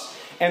us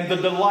and the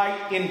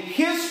delight in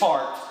His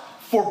heart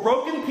for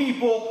broken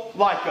people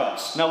like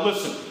us. Now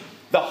listen,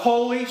 the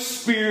Holy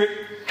Spirit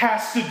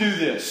has to do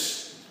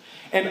this.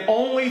 And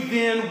only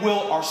then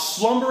will our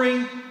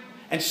slumbering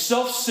and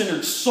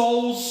self-centered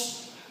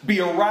souls be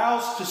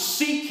aroused to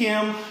seek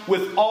Him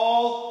with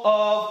all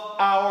of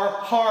our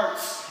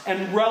hearts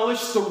and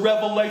relish the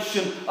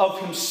revelation of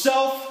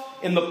Himself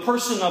in the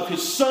person of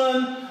His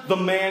Son, the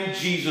man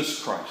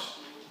Jesus Christ.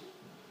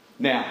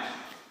 Now,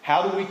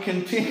 how do we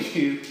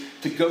continue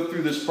to go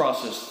through this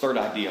process? Third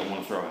idea I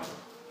want to throw out.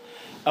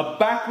 A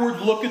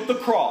backward look at the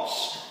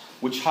cross,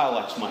 which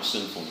highlights my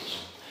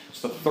sinfulness.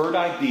 It's the third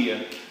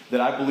idea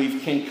that I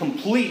believe can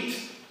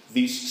complete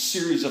these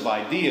series of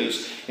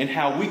ideas and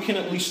how we can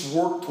at least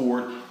work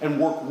toward and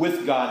work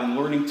with God in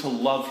learning to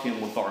love Him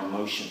with our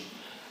emotion.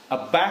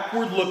 A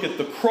backward look at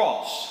the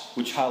cross,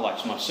 which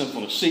highlights my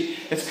sinfulness. See,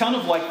 it's kind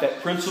of like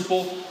that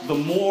principle, the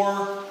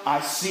more I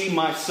see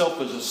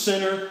myself as a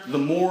sinner, the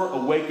more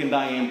awakened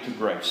I am to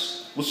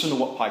grace. Listen to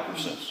what Piper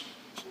says.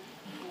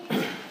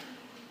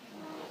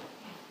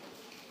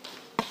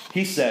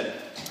 He said,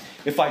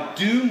 if I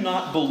do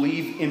not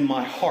believe in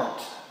my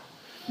heart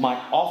my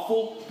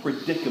awful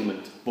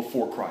predicament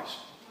before Christ,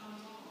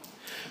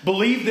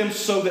 believe them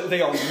so that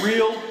they are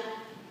real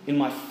in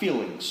my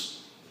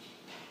feelings,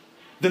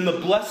 then the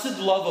blessed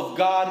love of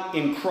God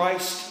in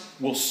Christ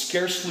will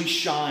scarcely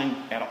shine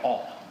at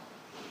all.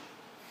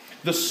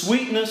 The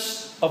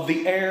sweetness of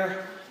the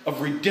air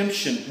of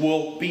redemption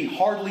will be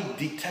hardly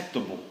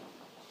detectable.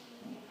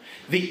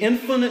 The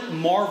infinite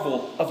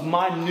marvel of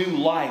my new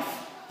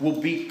life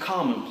will be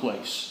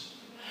commonplace.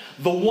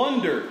 The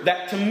wonder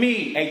that to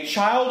me, a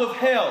child of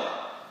hell,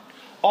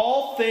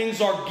 all things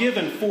are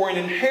given for an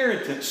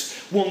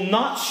inheritance will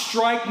not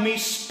strike me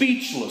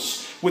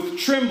speechless with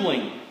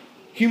trembling,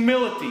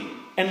 humility,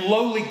 and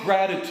lowly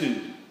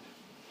gratitude.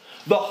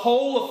 The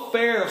whole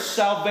affair of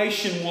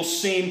salvation will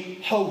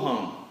seem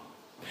ho-hum,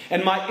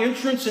 and my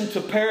entrance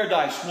into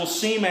paradise will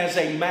seem as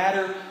a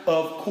matter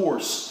of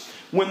course.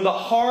 When the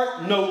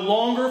heart no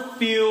longer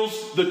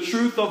feels the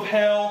truth of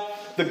hell,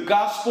 the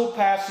gospel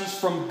passes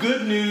from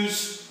good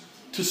news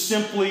to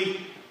simply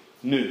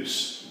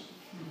news.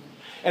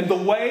 And the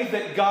way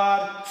that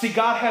God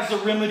has a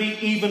remedy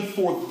even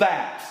for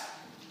that.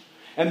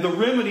 And the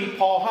remedy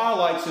Paul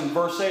highlights in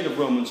verse 8 of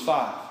Romans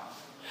 5.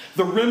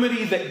 The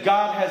remedy that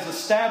God has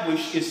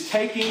established is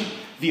taking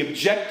the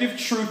objective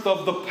truth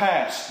of the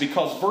past,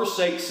 because verse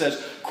 8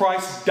 says,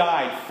 Christ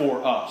died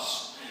for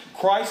us.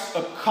 Christ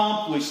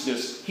accomplished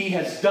this. He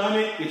has done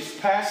it. It's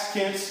past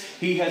tense.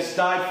 He has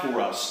died for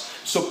us.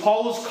 So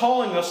Paul is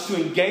calling us to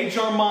engage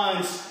our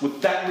minds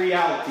with that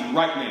reality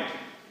right now.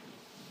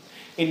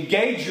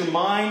 Engage your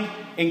mind,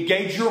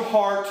 engage your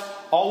heart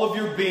all of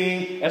your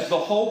being, as the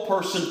whole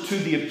person, to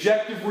the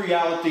objective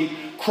reality,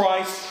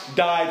 Christ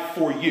died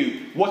for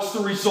you. What's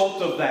the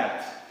result of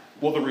that?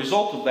 Well, the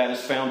result of that is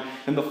found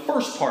in the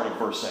first part of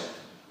verse 8.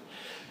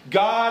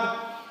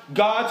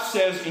 God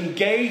says,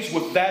 engage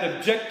with that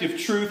objective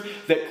truth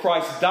that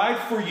Christ died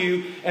for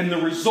you, and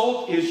the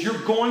result is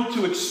you're going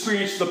to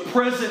experience the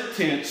present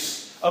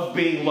tense of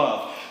being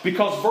loved.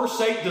 Because verse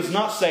 8 does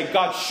not say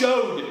God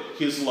showed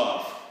His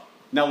love.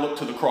 Now look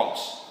to the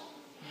cross.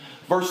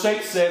 Verse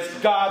 8 says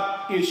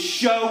God is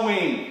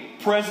showing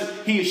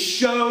present. He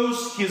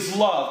shows His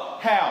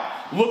love.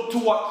 How? Look to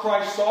what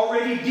Christ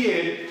already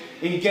did.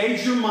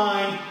 Engage your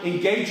mind,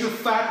 engage your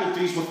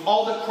faculties with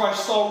all that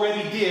Christ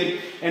already did,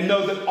 and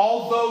know that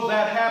although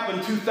that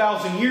happened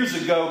 2,000 years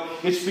ago,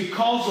 it's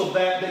because of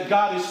that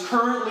God is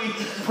currently,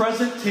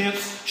 present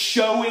tense,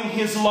 showing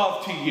His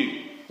love to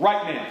you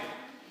right now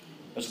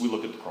as we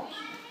look at the cross.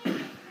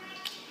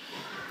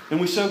 And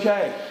we say,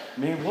 okay,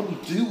 man, what do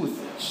we do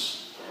with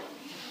this?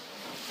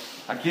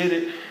 I get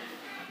it.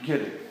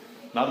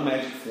 Not a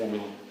magic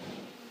formula.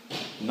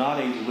 Not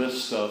a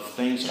list of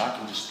things that I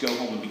can just go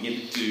home and begin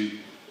to do.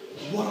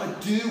 What I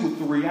do with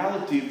the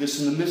reality of this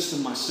in the midst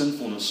of my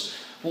sinfulness?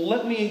 Well,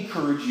 let me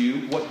encourage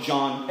you what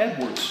John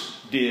Edwards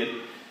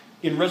did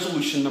in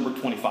resolution number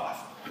 25.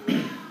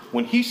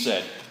 When he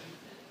said,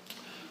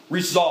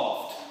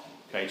 resolved.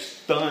 Okay,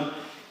 it's done.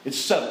 It's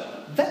settled.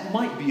 That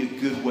might be a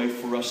good way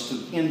for us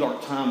to end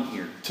our time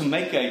here. To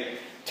make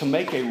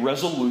a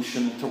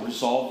resolution to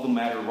resolve the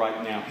matter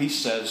right now. He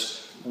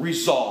says,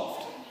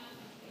 resolved.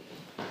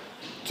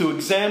 To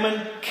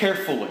examine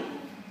carefully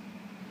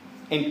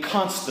and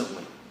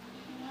constantly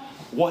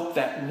what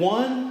that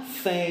one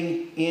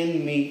thing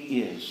in me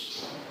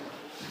is,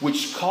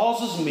 which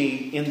causes me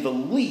in the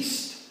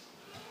least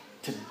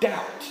to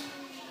doubt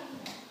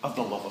of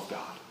the love of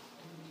God,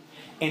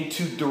 and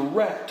to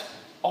direct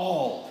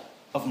all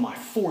of my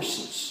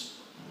forces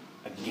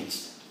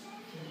against it.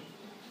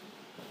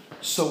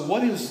 So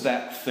what is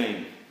that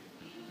thing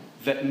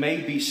that may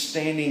be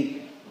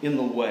standing in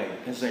the way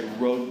as a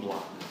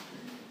roadblock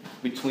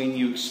between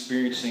you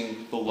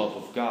experiencing the love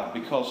of God?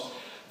 Because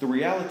the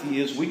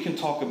reality is we can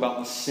talk about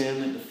the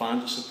sin that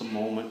defines us at the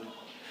moment,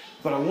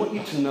 but I want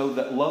you to know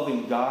that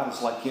loving God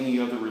is like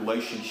any other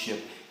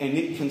relationship, and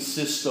it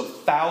consists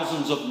of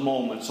thousands of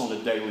moments on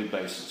a daily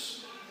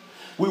basis.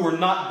 We were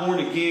not born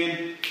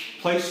again,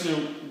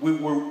 we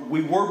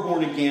were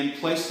born again,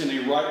 placed in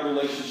a right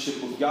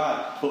relationship with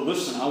God. But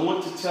listen, I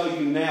want to tell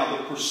you now,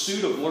 the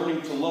pursuit of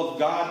learning to love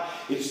God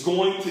is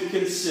going to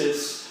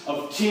consist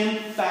of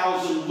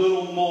 10,000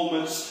 little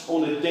moments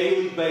on a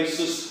daily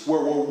basis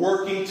where we're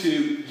working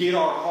to get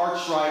our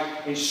hearts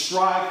right and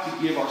strive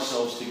to give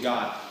ourselves to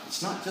God.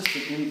 It's not just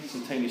an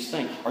instantaneous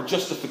thing. Our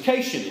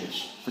justification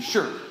is, for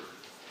sure.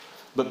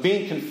 But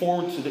being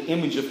conformed to the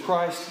image of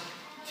Christ,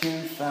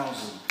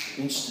 10,000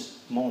 instant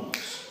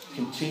moments,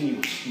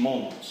 continuous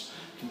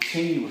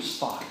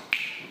thought,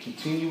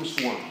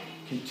 continuous work,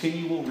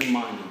 continual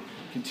reminding,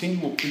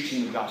 continual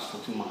preaching the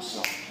gospel to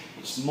myself.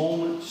 It's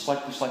moments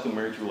just like a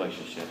marriage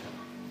relationship.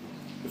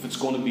 If it's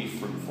going to be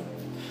fruitful,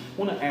 I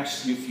want to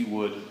ask you, if you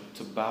would,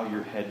 to bow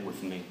your head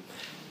with me,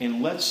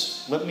 and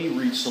let me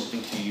read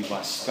something to you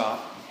by Scott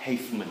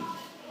Hafemann,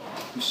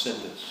 who said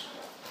this.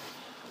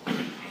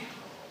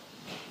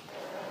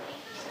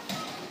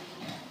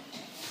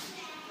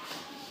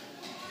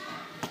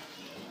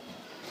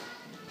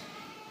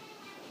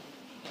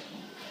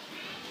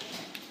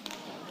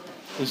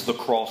 Is the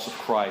cross of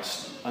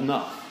Christ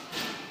enough?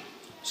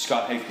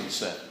 Scott Hafemann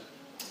said,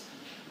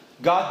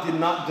 God did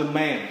not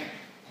demand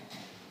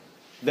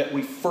that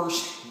we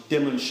first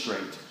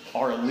demonstrate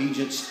our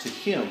allegiance to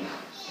Him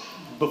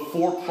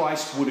before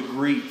Christ would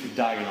agree to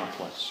die in our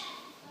place.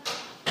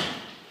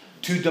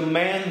 To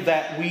demand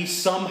that we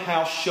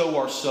somehow show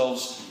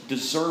ourselves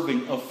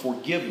deserving of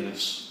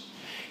forgiveness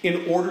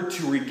in order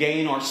to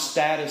regain our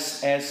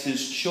status as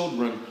His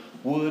children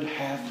would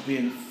have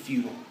been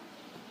futile.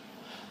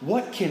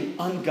 What can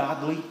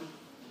ungodly,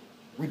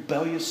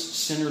 rebellious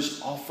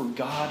sinners offer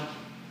God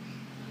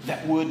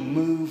that would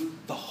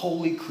move the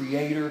holy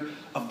Creator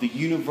of the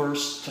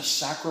universe to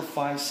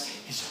sacrifice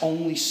His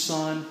only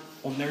Son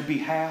on their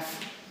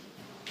behalf?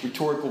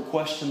 Rhetorical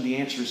question. The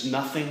answer is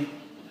nothing.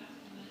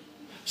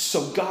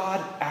 So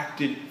God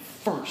acted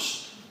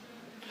first,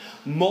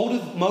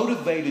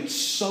 motivated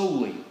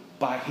solely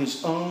by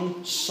His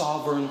own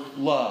sovereign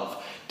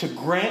love, to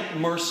grant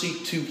mercy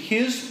to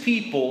His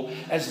people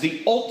as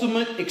the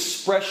ultimate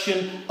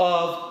expression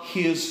of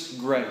His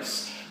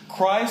grace.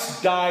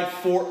 Christ died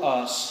for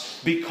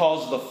us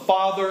because the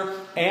Father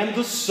and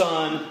the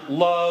Son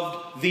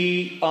loved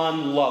the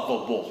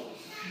unlovable.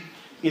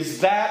 Is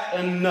that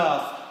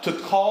enough to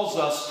cause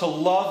us to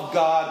love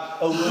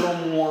God a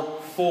little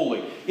more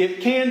fully?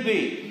 It can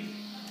be.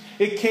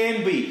 It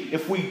can be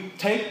if we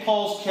take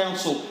Paul's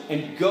counsel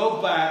and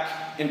go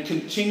back and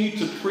continue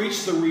to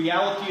preach the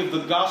reality of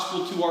the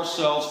gospel to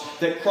ourselves,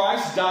 that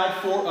Christ died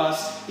for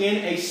us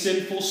in a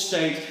sinful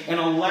state,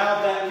 and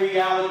allow that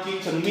reality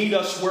to meet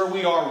us where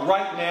we are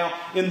right now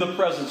in the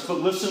presence. But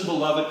listen,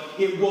 beloved,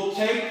 it will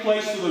take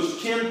place through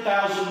those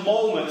 10,000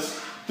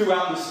 moments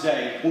throughout this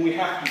day when we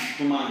have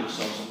to remind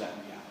ourselves of that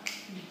reality.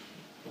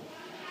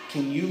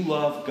 Can you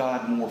love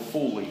God more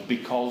fully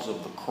because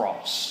of the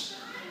cross?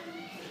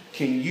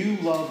 Can you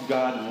love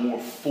God more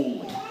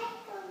fully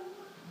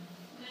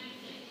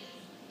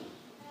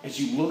as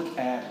you look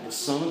at the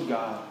Son of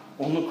God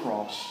on the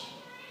cross,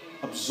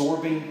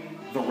 absorbing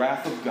the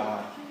wrath of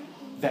God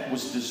that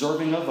was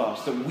deserving of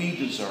us, that we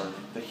deserve,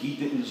 that He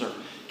didn't deserve?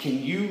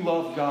 Can you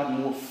love God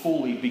more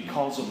fully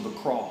because of the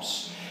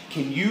cross?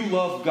 Can you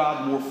love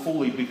God more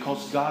fully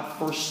because God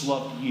first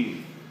loved you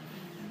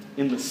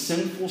in the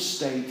sinful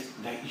state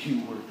that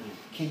you were in?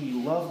 Can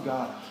you love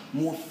God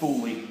more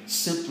fully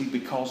simply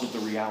because of the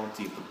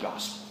reality of the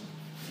gospel?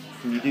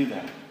 Can you do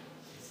that?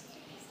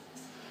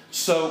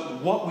 So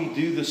what we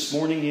do this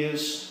morning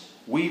is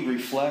we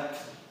reflect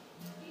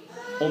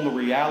on the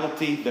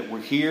reality that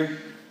we're here,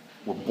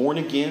 we're born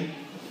again,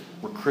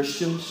 we're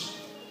Christians.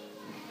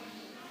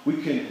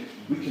 We can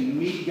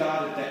meet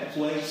God at that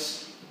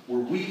place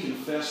where we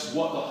confess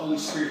what the Holy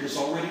Spirit has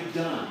already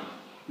done.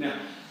 Now,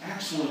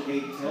 Acts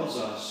 1:8 tells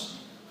us,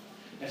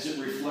 as it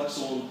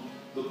reflects on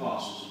the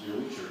apostles of the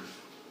early church,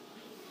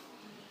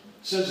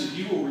 it says that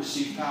you will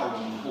receive power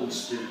when the Holy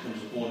Spirit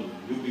comes upon you.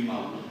 You'll be my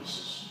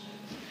witnesses.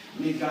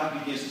 And then God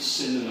begins to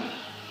send them out.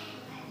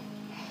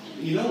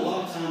 You know, a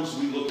lot of times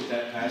we look at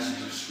that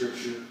passage of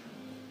Scripture,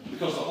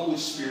 because the Holy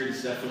Spirit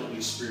is definitely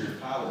a spirit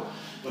of power.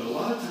 But a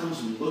lot of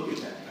times we look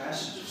at that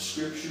passage of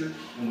Scripture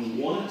and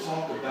we want to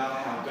talk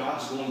about how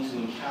God's going to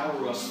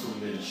empower us for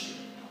ministry.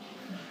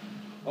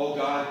 Oh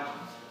God,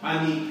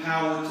 I need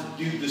power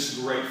to do this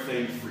great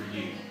thing for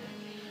you.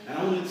 And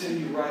I want to tell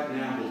you right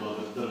now,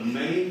 beloved, the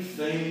main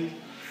thing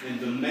and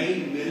the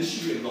main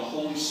ministry of the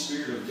Holy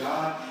Spirit of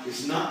God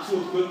is not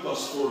to equip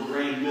us for a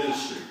grand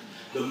ministry.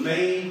 The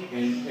main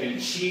and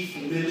chief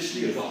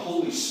ministry of the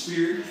Holy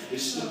Spirit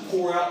is to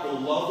pour out the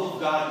love of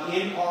God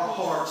in our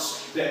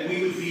hearts, that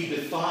we would be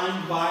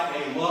defined by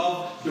a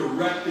love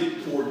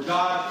directed toward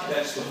God.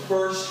 That's the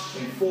first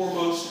and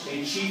foremost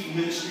and chief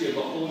ministry of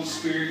the Holy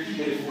Spirit. And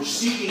if we're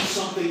seeking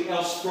something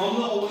else from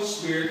the Holy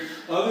Spirit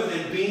other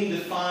than being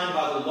defined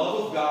by the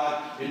love of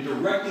God and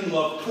directing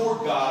love toward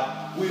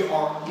God, we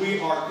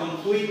are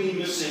completely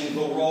missing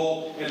the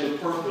role and the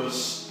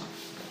purpose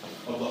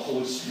of the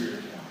Holy Spirit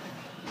of God.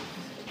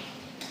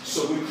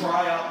 So we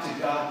cry out to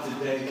God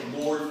today,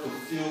 Lord,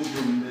 fulfill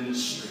your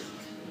ministry.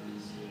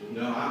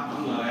 No,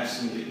 I'm not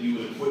asking that you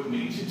would equip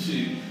me to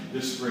do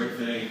this great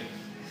thing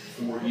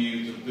for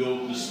you, to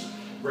build this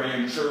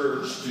grand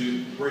church,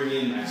 to bring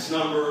in mass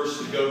numbers,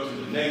 to go to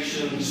the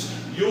nations.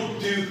 You'll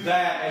do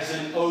that as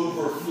an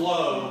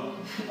overflow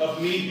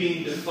of me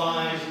being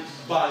defined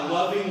by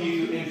loving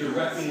you and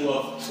directing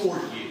love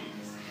toward you.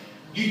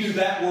 You do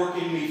that work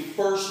in me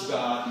first,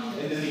 God,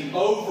 and then the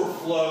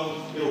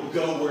overflow, it'll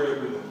go where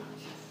it will.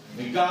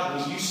 And God,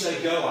 when you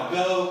say go, I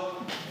go.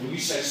 When you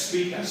say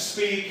speak, I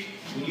speak.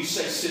 When you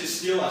say sit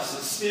still, I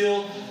sit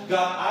still.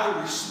 God,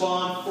 I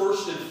respond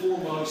first and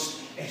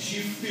foremost as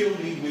you fill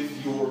me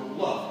with your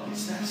love.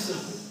 It's that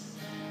simple.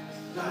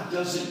 God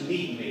doesn't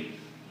need me.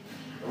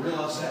 I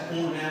realize that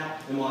more now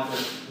in my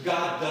life.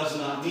 God does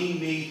not need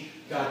me.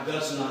 God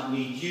does not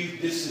need you.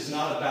 This is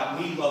not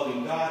about me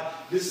loving God.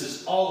 This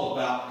is all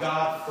about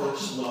God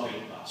first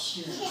loving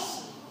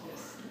us.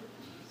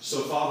 So,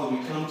 Father,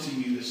 we come to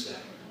you this day.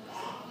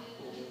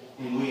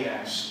 And we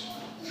ask,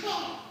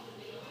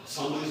 as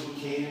humbly as we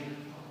can,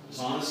 as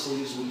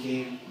honestly as we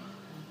can,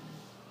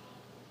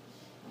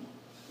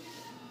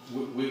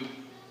 we,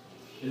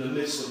 in the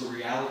midst of the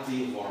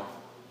reality of our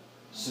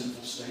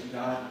sinful state,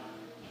 God,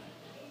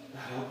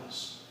 help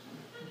us.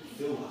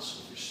 Fill us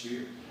with your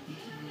Spirit.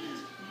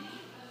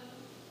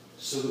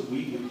 So that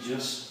we would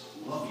just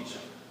love each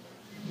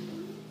other.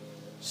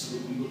 So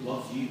that we would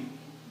love you.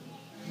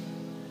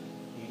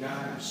 And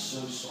God, I'm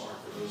so sorry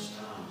for those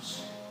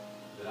times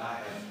that I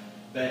have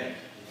begged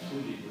and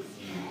pleaded with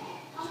you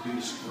to do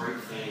this great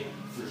thing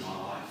through my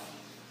life,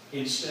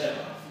 instead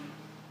of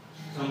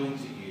coming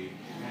to you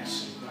and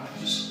asking, God,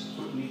 just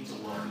put me to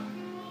love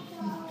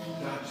you.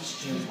 God,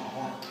 just change my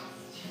heart.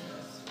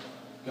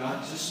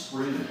 God, just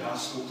bring the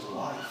gospel to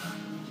life.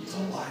 To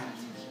light.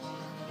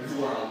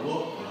 Everywhere I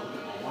look, when I look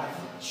at my wife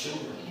and my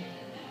children,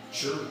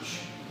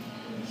 church,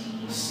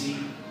 I see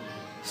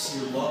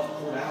your love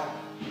poured out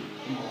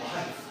in my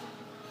life.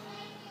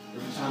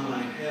 Every time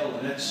I inhale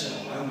and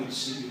exhale, allow me to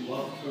see your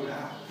love poured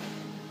out.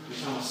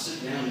 Every time I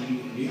sit down and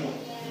eat a meal,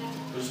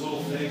 there's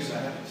little things that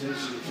I have a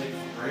tendency to take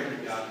for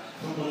granted, God.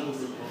 I don't want to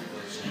overlook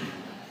those anymore.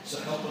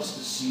 So help us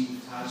to see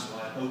with eyes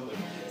wide open.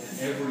 And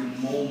every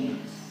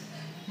moment,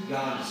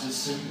 God, is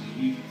just simply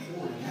you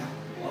pouring out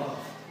your love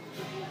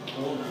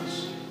upon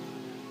us.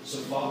 So,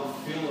 Father,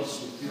 fill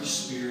us with your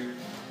Spirit,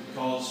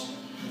 because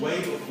way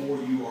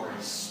before you are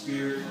a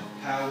spirit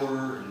of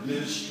power and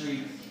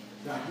ministry,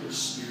 God, you're a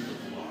spirit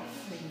of love.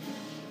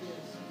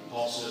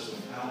 Paul says,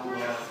 without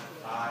love,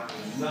 I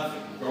am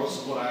nothing.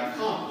 Regardless of what I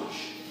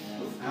accomplish,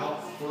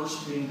 without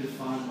first being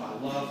defined by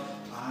love,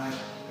 I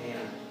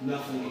am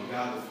nothing. And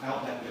God,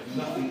 without that, we have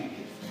nothing to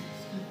give.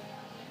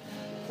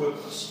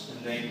 Equip us,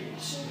 enable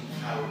us,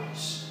 empower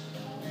us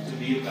to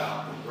be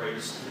about the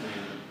greatest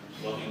commandment,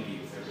 loving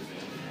you with everything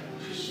we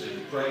have. In Jesus' name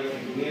we pray.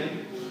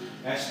 Amen.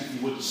 Ask if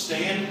you would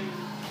stand,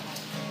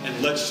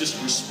 and let's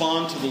just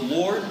respond to the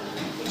Lord.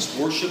 Let's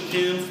worship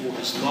Him for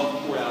His love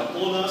poured out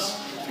upon us.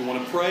 If you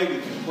want to pray,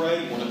 we can pray.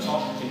 If you want to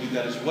talk, we can do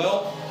that as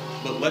well.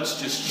 But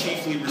let's just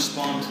chiefly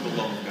respond to the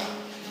love of God.